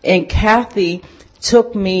 And Kathy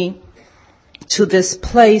took me to this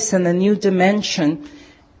place in a new dimension,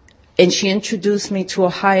 and she introduced me to a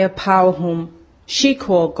higher power whom she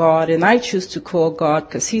called God, and I choose to call God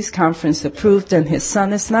because he's conference approved and his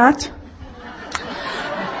son is not.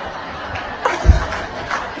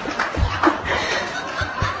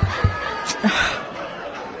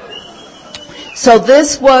 So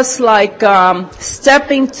this was like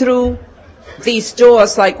stepping through these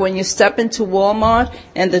doors, like when you step into Walmart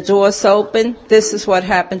and the doors open. This is what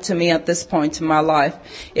happened to me at this point in my life.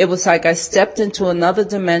 It was like I stepped into another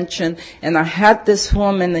dimension, and I had this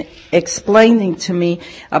woman explaining to me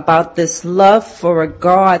about this love for a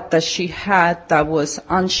God that she had that was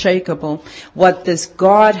unshakable, what this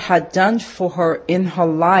God had done for her in her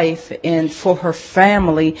life and for her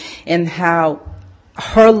family, and how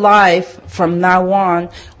her life from now on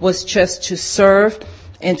was just to serve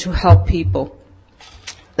and to help people.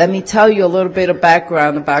 Let me tell you a little bit of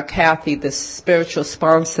background about Kathy, this spiritual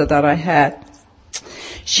sponsor that I had.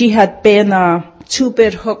 She had been a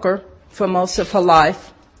 2-bit hooker for most of her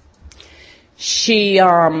life. She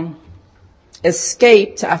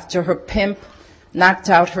escaped after her pimp knocked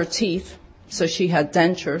out her teeth, so she had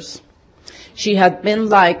dentures. She had been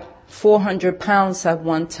like 400 pounds at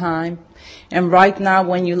one time. And right then,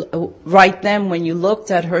 when you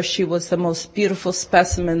looked at her, she was the most beautiful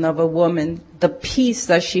specimen of a woman. The peace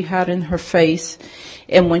that she had in her face,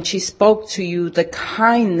 and when she spoke to you, the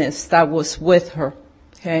kindness that was with her.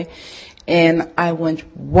 Okay, and I went,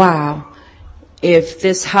 wow! If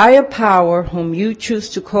this higher power, whom you choose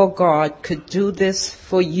to call God, could do this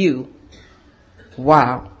for you,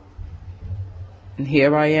 wow! And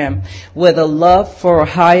here I am with a love for a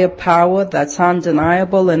higher power that's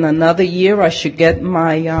undeniable. In another year, I should get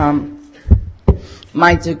my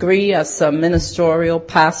degree as a ministerial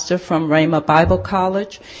pastor from Rhema Bible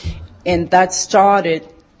College. And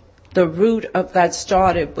the root of that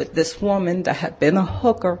started with this woman that had been a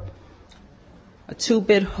hooker, a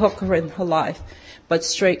two-bit hooker in her life, but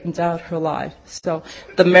straightened out her life. So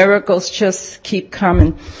the miracles just keep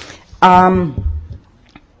coming. On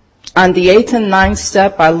the 8th and 9th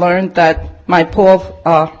step, I learned that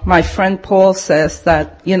my friend Paul says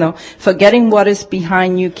that, forgetting what is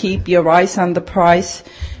behind you, keep your eyes on the prize.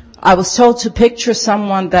 I was told to picture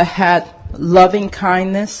someone that had loving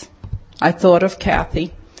kindness. I thought of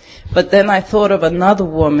Kathy. But then I thought of another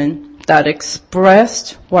woman that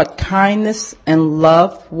expressed what kindness and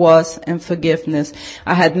love was and forgiveness.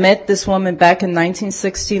 I had met this woman back in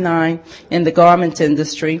 1969 in the garment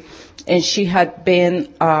industry, and she had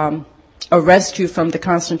been a rescue from the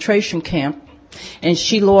concentration camp, and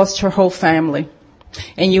she lost her whole family.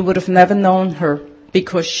 And you would have never known her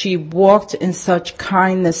because she walked in such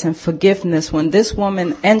kindness and forgiveness. When this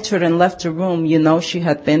woman entered and left the room, she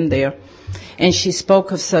had been there. And she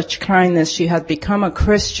spoke of such kindness. She had become a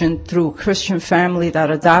Christian through a Christian family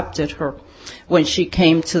that adopted her when she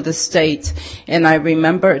came to the States. And I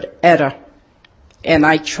remembered Etta. And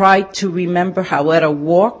I tried to remember how Etta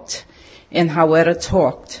walked and how Etta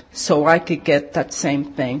talked so I could get that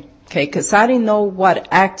same thing. Okay, because I didn't know what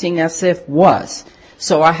acting as if was.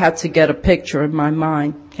 So I had to get a picture in my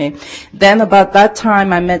mind. Okay. Then about that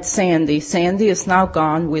time I met Sandy. Sandy is now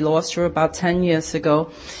gone. We lost her about 10 years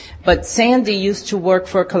ago. But Sandy used to work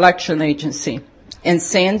for a collection agency. And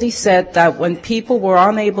Sandy said that when people were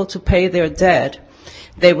unable to pay their debt,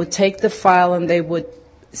 they would take the file and they would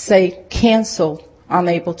say, cancel,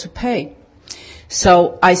 unable to pay.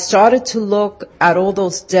 So I started to look at all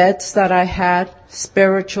those debts that I had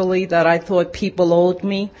spiritually that I thought people owed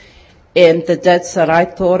me, and the debts that I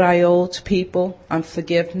thought I owed people,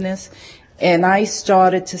 unforgiveness. And I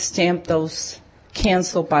started to stamp those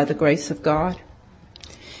canceled by the grace of God.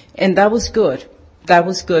 And that was good. That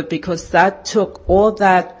was good because that took all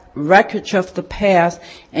that wreckage of the past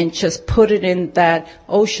and just put it in that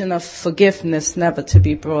ocean of forgiveness, never to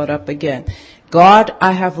be brought up again. God,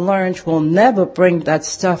 I have learned, will never bring that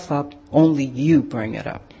stuff up. Only you bring it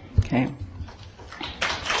up. Okay.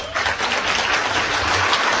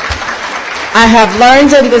 I have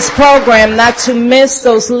learned in this program not to miss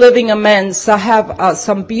those living amends. I have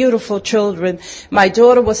some beautiful children. My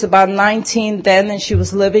daughter was about 19 then, and she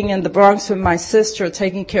was living in the Bronx with my sister,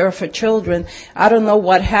 taking care of her children. I don't know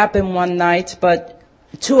what happened one night, but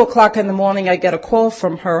 2:00 in the morning I get a call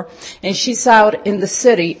from her, and she's out in the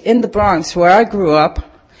city, in the Bronx, where I grew up.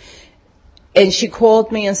 And she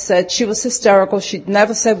called me and said she was hysterical. She'd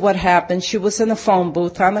never said what happened. She was in a phone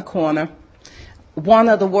booth on the corner. One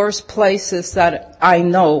of the worst places that I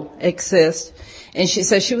know exist. And she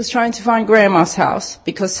said she was trying to find Grandma's house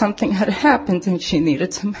because something had happened and she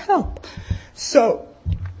needed some help. So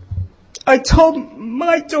I told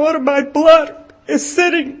my daughter my blood is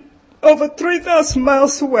sitting over 3,000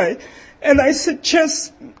 miles away. And I said,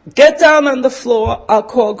 just get down on the floor. I'll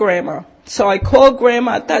call Grandma. So I called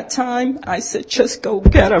Grandma at that time. I said, just go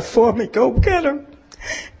get her for me. Go get her.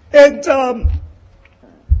 And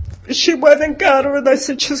she went and got her, and I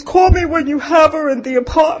said, just call me when you have her in the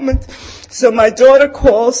apartment. So my daughter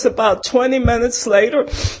calls about 20 minutes later,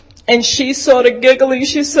 and she's sort of giggling.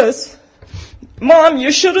 She says, Mom,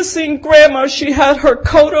 you should have seen Grandma. She had her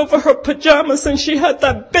coat over her pajamas, and she had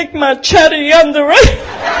that big machete under it.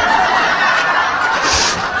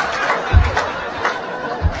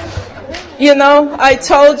 I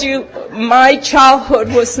told you my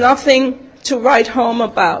childhood was nothing to write home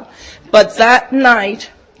about. But that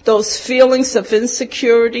night, those feelings of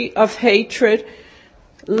insecurity, of hatred,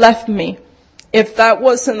 left me. If that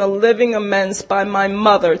wasn't a living amends by my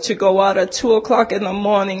mother to go out at 2:00 in the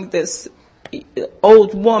morning, this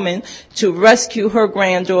old woman, to rescue her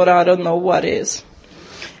granddaughter, I don't know what is.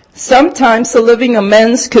 Sometimes a living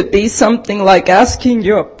amends could be something like asking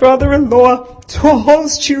your brother-in-law to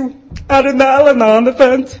host you at an Al-Anon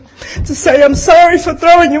event, to say, I'm sorry for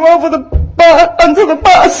throwing you over under the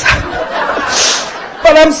bus.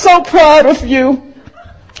 But I'm so proud of you.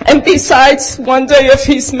 And besides, one day if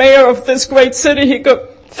he's mayor of this great city, he could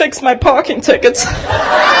fix my parking tickets.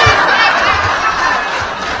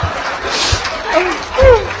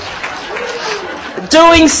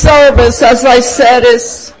 Doing service, as I said,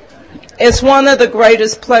 is one of the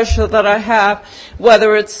greatest pleasure that I have,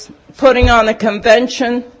 whether it's putting on a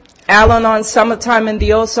convention Al-Anon Summertime in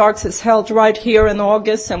the Ozarks is held right here in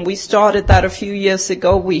August, and we started that a few years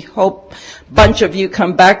ago. We hope a bunch of you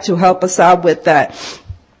come back to help us out with that.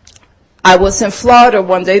 I was in Florida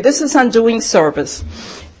one day. This is Undoing Service.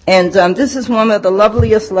 And this is one of the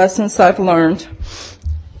loveliest lessons I've learned.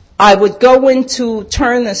 I would go into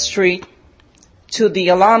Turner Street to the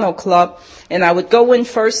Alano Club, and I would go in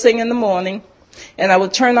first thing in the morning, and I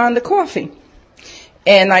would turn on the coffee.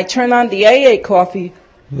 And I turn on the AA coffee.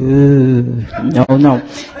 No.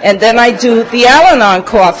 And then I do the Al-Anon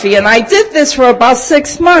coffee. And I did this for about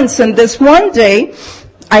 6 months. And this one day,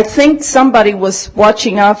 I think somebody was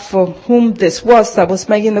watching out for whom this was that was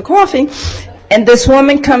making the coffee. And this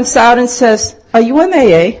woman comes out and says, "Are you in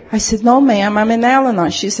AA?" I said, "No, ma'am, I'm in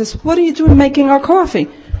Al-Anon." She says, "What are you doing making our coffee?"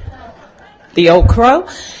 The old crow.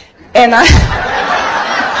 And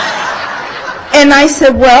I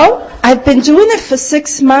said, "Well, I've been doing it for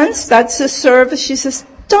 6 months. That's the service." She says,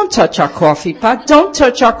 "Don't touch our coffee pot. Don't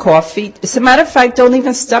touch our coffee. As a matter of fact, don't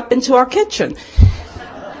even step into our kitchen."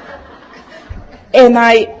 And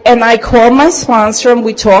I called my sponsor and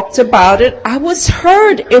we talked about it. I was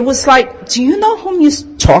hurt. It was like, do you know whom you're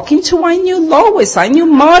talking to? I knew Lois. I knew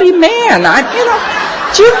Marty Mann.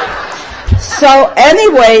 So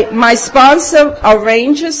anyway, my sponsor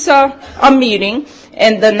arranges a meeting,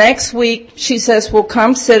 and the next week she says, "We'll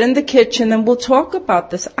come sit in the kitchen and we'll talk about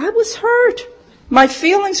this." I was hurt. My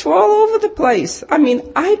feelings were all over the place. I mean,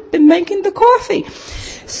 I'd been making the coffee.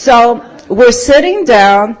 So we're sitting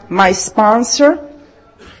down, my sponsor,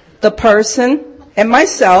 the person, and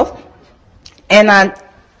myself, and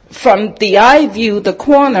from the eye view, the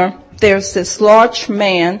corner, there's this large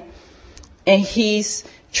man, and he's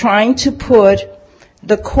trying to put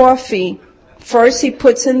the coffee. First he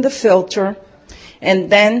puts in the filter, and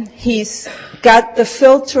then he's got the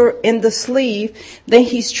filter in the sleeve. Then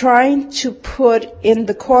he's trying to put in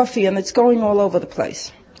the coffee, and it's going all over the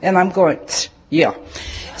place. And I'm going, yeah.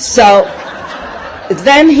 So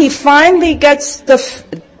then he finally gets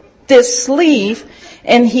this sleeve,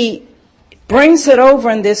 and he brings it over,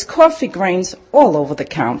 and there's coffee grains all over the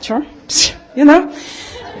counter.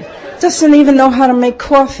 Doesn't even know how to make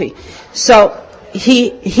coffee. So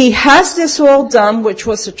he has this all done, which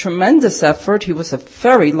was a tremendous effort. He was a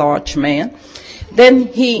very large man. Then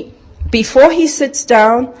before he sits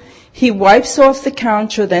down, he wipes off the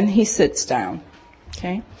counter, then he sits down.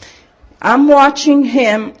 Okay? I'm watching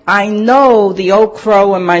him. I know the old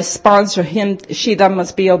crow and my sponsor, she that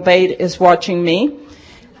must be obeyed, is watching me.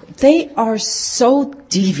 They are so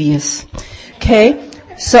devious. Okay?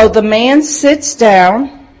 So the man sits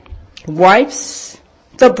down, wipes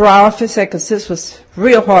the brow off his head, because this was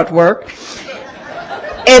real hard work.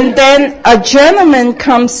 And then a gentleman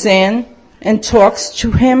comes in and talks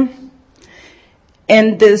to him.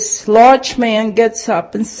 And this large man gets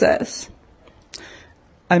up and says,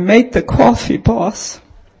 "I made the coffee, boss."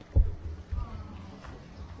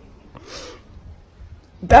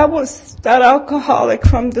 That was that alcoholic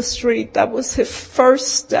from the street. That was his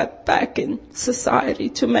first step back in society,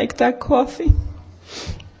 to make that coffee.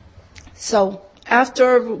 So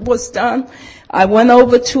after it was done, I went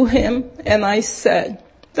over to him and I said,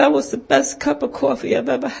 "That was the best cup of coffee I've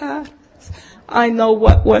ever had. I know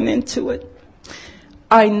what went into it."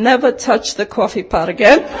 I never touched the coffee pot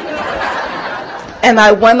again. And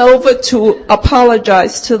I went over to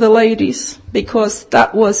apologize to the ladies, because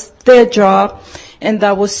that was their job and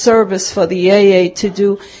that was service for the AA to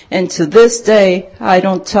do. And to this day, I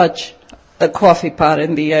don't touch the coffee pot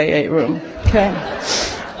in the AA room. Okay?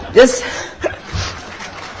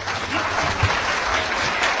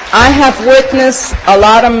 I have witnessed a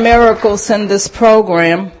lot of miracles in this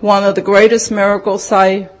program. One of the greatest miracles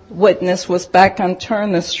I witnessed was back on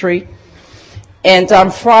Turner Street. And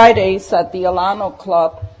on Fridays at the Alano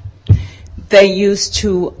Club, they used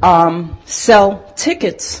to sell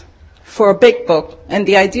tickets for a big book. And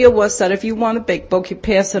the idea was that if you want a big book, you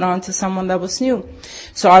pass it on to someone that was new.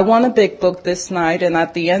 So I won a big book this night, and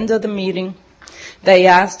at the end of the meeting, they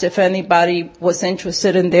asked if anybody was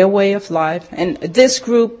interested in their way of life. And this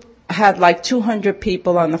group had like 200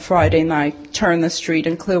 people on a Friday night, Turner Street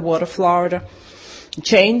in Clearwater, Florida.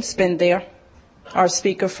 Jane's been there, our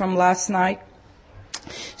speaker from last night.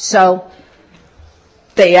 So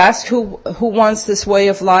they asked who wants this way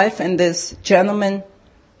of life, and this gentleman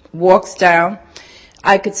walks down.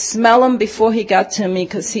 I could smell him before he got to me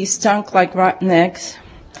because he stunk like rotten eggs.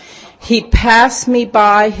 He passed me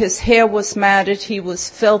by. His hair was matted. He was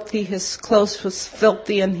filthy. His clothes was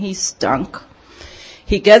filthy, and he stunk.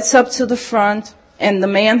 He gets up to the front, and the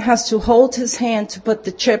man has to hold his hand to put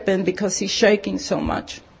the chip in because he's shaking so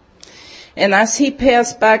much. And as he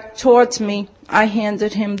passed back towards me, I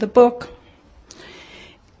handed him the book.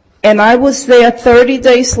 And I was there 30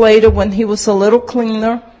 days later when he was a little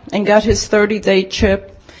cleaner and got his 30-day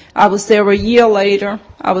chip. I was there a year later.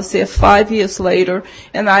 I was there 5 years later.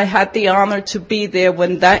 And I had the honor to be there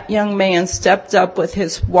when that young man stepped up with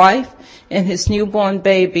his wife and his newborn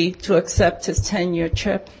baby to accept his 10-year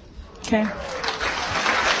chip. Okay?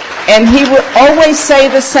 And he would always say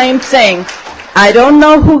the same thing. I don't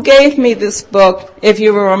know who gave me this book, if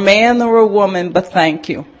you were a man or a woman, but thank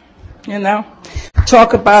you. You know?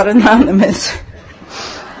 Talk about anonymous.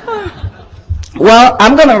 Well,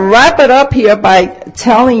 I'm going to wrap it up here by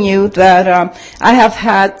telling you that I have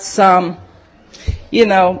had some,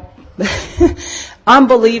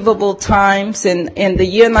 unbelievable times. In the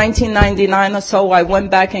year 1999 or so, I went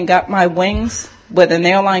back and got my wings with an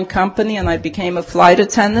airline company, and I became a flight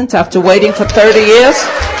attendant after waiting for 30 years.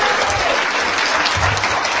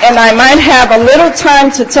 And I might have a little time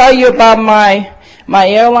to tell you about my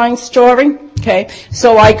airline story. Okay,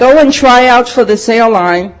 so I go and try out for this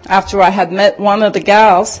airline after I had met one of the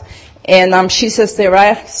gals, and she says they're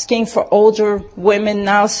asking for older women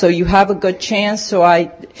now, so you have a good chance. So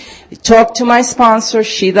I talked to my sponsor.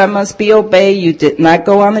 She that must be obeyed. You did not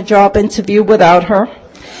go on a job interview without her.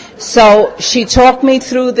 So she talked me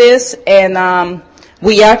through this, and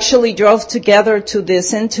we actually drove together to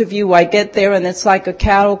this interview. I get there, and it's like a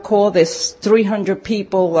cattle call. There's 300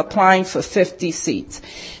 people applying for 50 seats.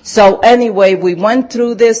 So anyway, we went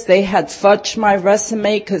through this. They had fudged my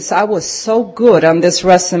resume because I was so good on this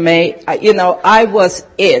resume. I was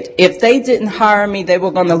it. If they didn't hire me, they were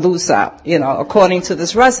going to lose out, according to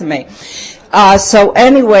this resume. So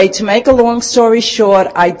anyway, to make a long story short,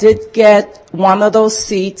 I did get one of those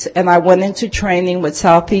seats, and I went into training with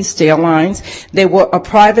Southeast Airlines. They were a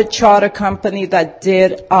private charter company that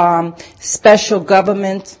did special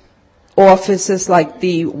government offices like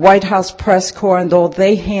the White House Press Corps and all.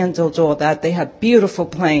 They handled all that. They had beautiful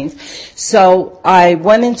planes. So I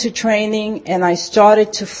went into training and I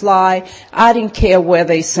started to fly. I didn't care where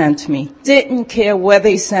they sent me. Didn't care where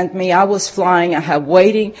they sent me. I was flying. I had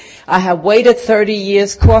waited 30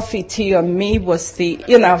 years. Coffee, tea, or me was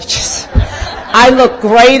I looked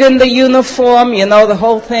great in the uniform, the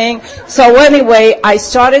whole thing. So anyway, I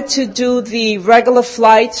started to do the regular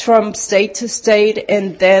flights from state to state,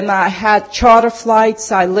 and then I had charter flights.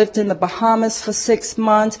 I lived in the Bahamas for 6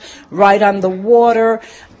 months, right on the water.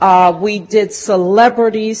 We did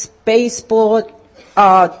celebrities, baseball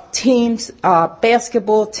teams,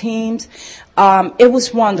 basketball teams. It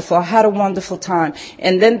was wonderful. I had a wonderful time.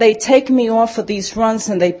 And then they take me off of these runs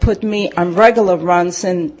and they put me on regular runs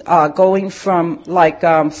and going from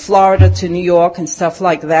Florida to New York and stuff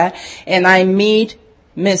like that. And I meet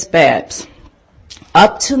Miss Babs.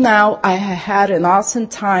 Up to now, I had an awesome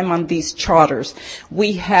time on these charters.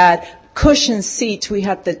 We had cushion seats, we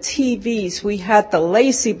had the TVs, we had the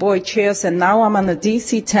lazy boy chairs, and now I'm on the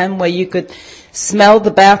DC-10 where you could smell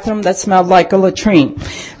the bathroom that smelled like a latrine.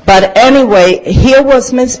 But anyway, here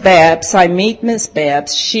was Miss Babs. I meet Miss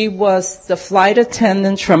Babs. She was the flight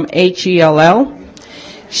attendant from HELL.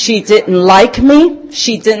 She didn't like me.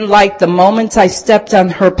 She didn't like the moment I stepped on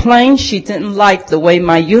her plane. She didn't like the way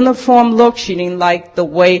my uniform looked. She didn't like the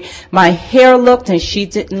way my hair looked, and she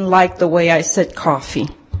didn't like the way I said coffee.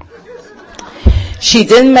 She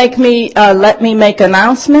didn't let me make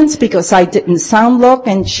announcements because I didn't sound look,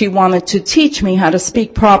 and she wanted to teach me how to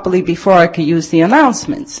speak properly before I could use the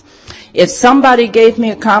announcements. If somebody gave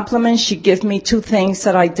me a compliment, she'd give me 2 things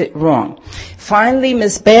that I did wrong. Finally,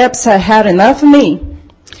 Miss Babs had enough of me,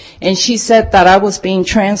 and she said that I was being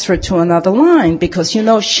transferred to another line because,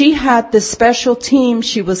 she had this special team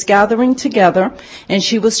she was gathering together, and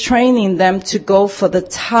she was training them to go for the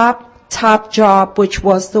top job, which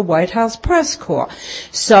was the White House Press Corps.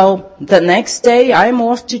 So the next day, I'm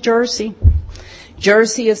off to Jersey.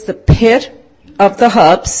 Jersey is the pit of the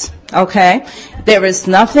hubs, okay? There is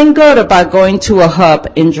nothing good about going to a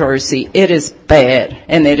hub in Jersey. It is bad,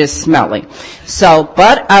 and it is smelly.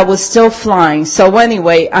 But I was still flying. So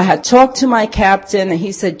anyway, I had talked to my captain, and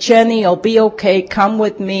he said, Jenny, it'll be okay. Come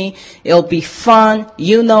with me. It'll be fun.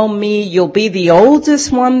 You know me. You'll be the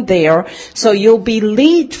oldest one there, so you'll be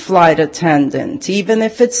lead flight attendant, even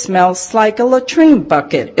if it smells like a latrine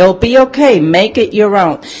bucket. It'll be okay. Make it your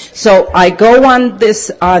own. So I go on this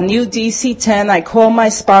new DC-10. I call my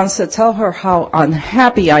sponsor, tell her how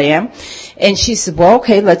unhappy I am. And she said, well,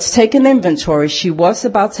 okay, let's take an inventory. She was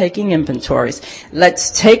about taking inventories. Let's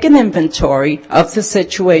take an inventory of the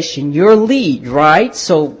situation. You're lead, right?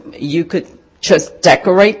 So you could just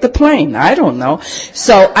decorate the plane. I don't know.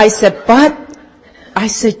 So I said,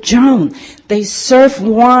 Joan, they serve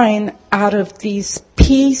wine out of these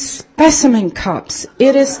pea specimen cups.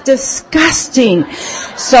 It is disgusting.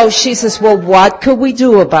 So she says, well, what could we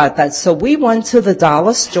do about that? So we went to the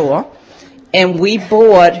dollar store and we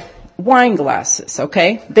bought wine glasses,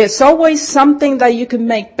 okay? There's always something that you can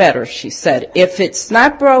make better, she said. If it's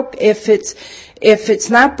not broke,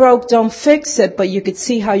 don't fix it, but you could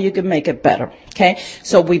see how you can make it better, okay?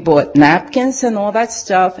 So we bought napkins and all that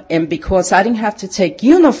stuff, and because I didn't have to take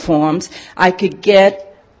uniforms, I could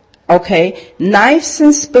get, okay, knives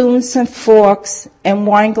and spoons and forks and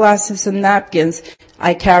wine glasses and napkins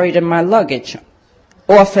I carried in my luggage,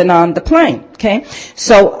 off and on the plane, okay?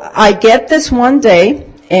 So I get this one day,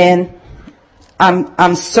 and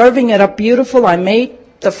I'm serving it up beautiful. I made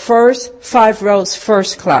the first 5 rows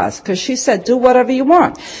first class, because she said, do whatever you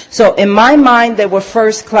want. So in my mind, they were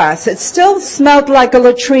first class. It still smelled like a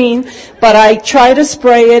latrine, but I tried to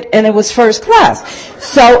spray it, and it was first class.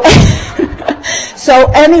 So, so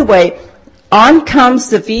anyway, on comes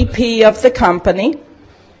the VP of the company,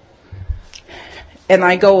 and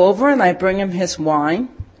I go over and I bring him his wine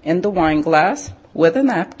in the wine glass with a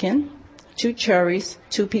napkin, 2 cherries,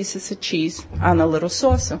 2 pieces of cheese on a little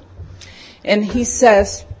saucer. And he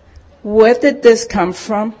says, where did this come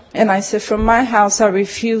from? And I said, from my house. I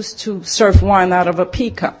refuse to serve wine out of a pea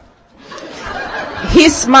cup. He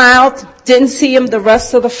smiled, didn't see him the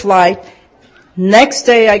rest of the flight. Next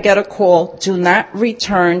day I get a call, do not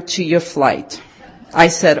return to your flight. I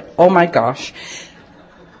said, oh my gosh.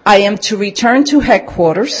 I am to return to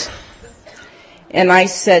headquarters. And I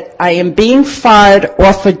said, I am being fired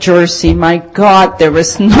off of Jersey. My God, there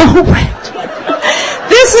is no way.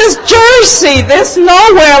 This is Jersey. There's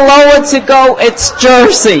nowhere lower to go. It's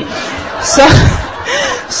Jersey. So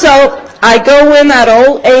I go in at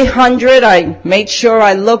 0800. I made sure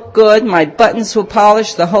I looked good. My buttons were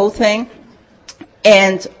polished, the whole thing.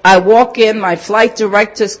 And I walk in, my flight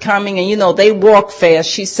director's coming, and you know, they walk fast.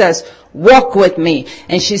 She says, walk with me.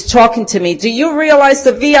 And she's talking to me. Do you realize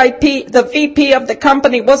the VP of the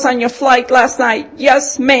company was on your flight last night?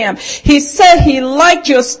 Yes, ma'am. He said he liked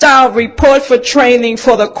your style. Report for training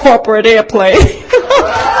for the corporate airplane.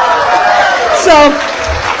 So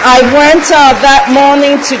I went that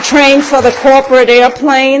morning to train for the corporate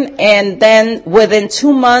airplane, and then within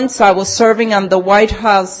 2 months I was serving on the White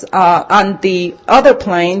House, on the other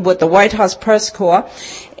plane with the White House press corps.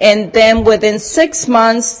 And then within 6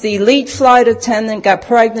 months, the lead flight attendant got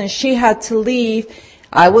pregnant. She had to leave.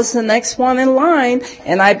 I was the next one in line,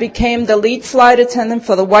 and I became the lead flight attendant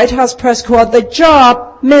for the White House press corps, the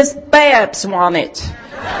job Miss Babs wanted.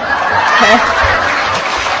 Okay?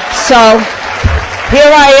 So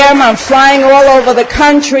here I am, I'm flying all over the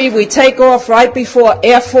country. We take off right before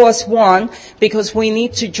Air Force One because we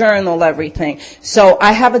need to journal everything. So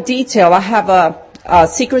I have a detail. I have a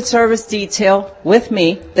Secret Service detail with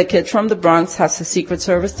me. The kid from the Bronx has a Secret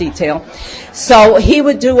Service detail. So he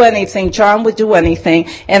would do anything. John would do anything.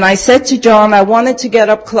 And I said to John, I wanted to get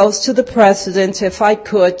up close to the president if I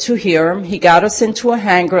could to hear him. He got us into a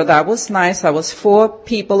hangar. That was nice. I was 4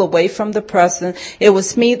 people away from the president. It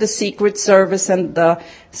was me, the Secret Service, and the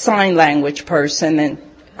sign language person, and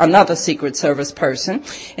another Secret Service person.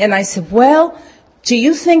 And I said, well, do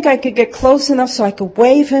you think I could get close enough so I could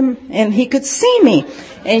wave him and he could see me?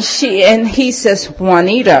 And he says,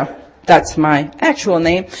 Juanita, that's my actual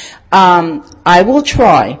name, I will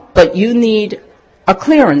try, but you need a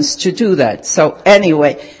clearance to do that. So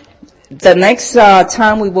anyway, the next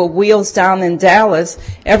time we were wheels down in Dallas,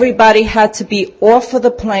 everybody had to be off of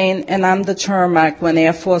the plane and on the tarmac when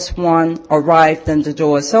Air Force One arrived and the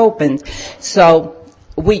doors opened. So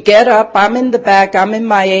we get up, I'm in the back, I'm in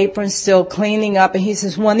my apron still cleaning up, and he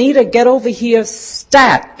says, Juanita, get over here,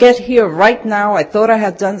 stat, get here right now. I thought I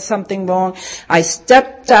had done something wrong. I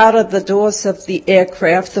stepped out of the doors of the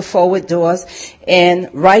aircraft, the forward doors, and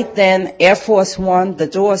right then, Air Force One, the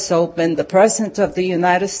doors opened, the President of the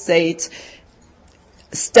United States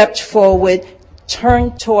stepped forward,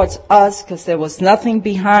 turned towards us, because there was nothing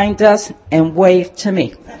behind us, and waved to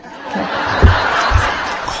me. Okay.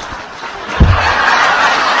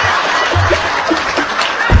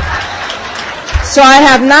 So I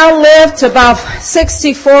have now lived about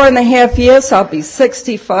 64 and a half years. I'll be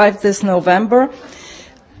 65 this November.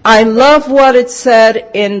 I love what it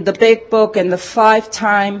said in the big book, in the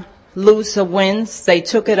 5-time loser wins. They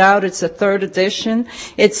took it out. It's a 3rd edition.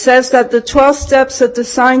 It says that the 12 steps are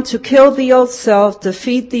designed to kill the old self,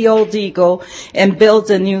 defeat the old ego, and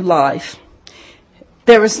build a new life.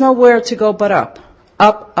 There is nowhere to go but up.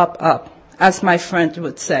 Up, up, up, as my friend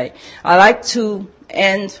would say. I like to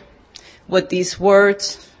end with these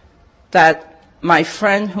words that my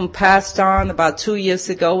friend who passed on about 2 years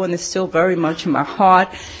ago and is still very much in my heart,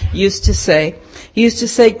 used to say,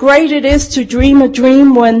 great it is to dream a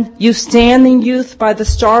dream when you stand in youth by the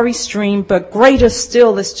starry stream, but greater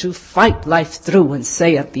still is to fight life through and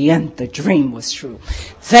say at the end the dream was true.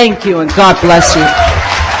 Thank you, and God bless you.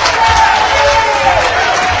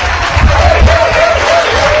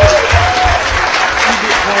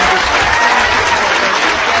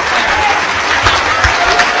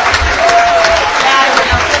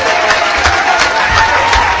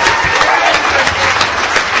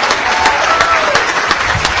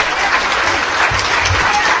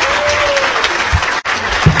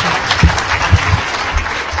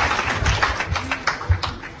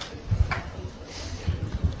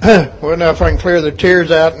 Well, now if I can clear the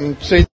tears out and see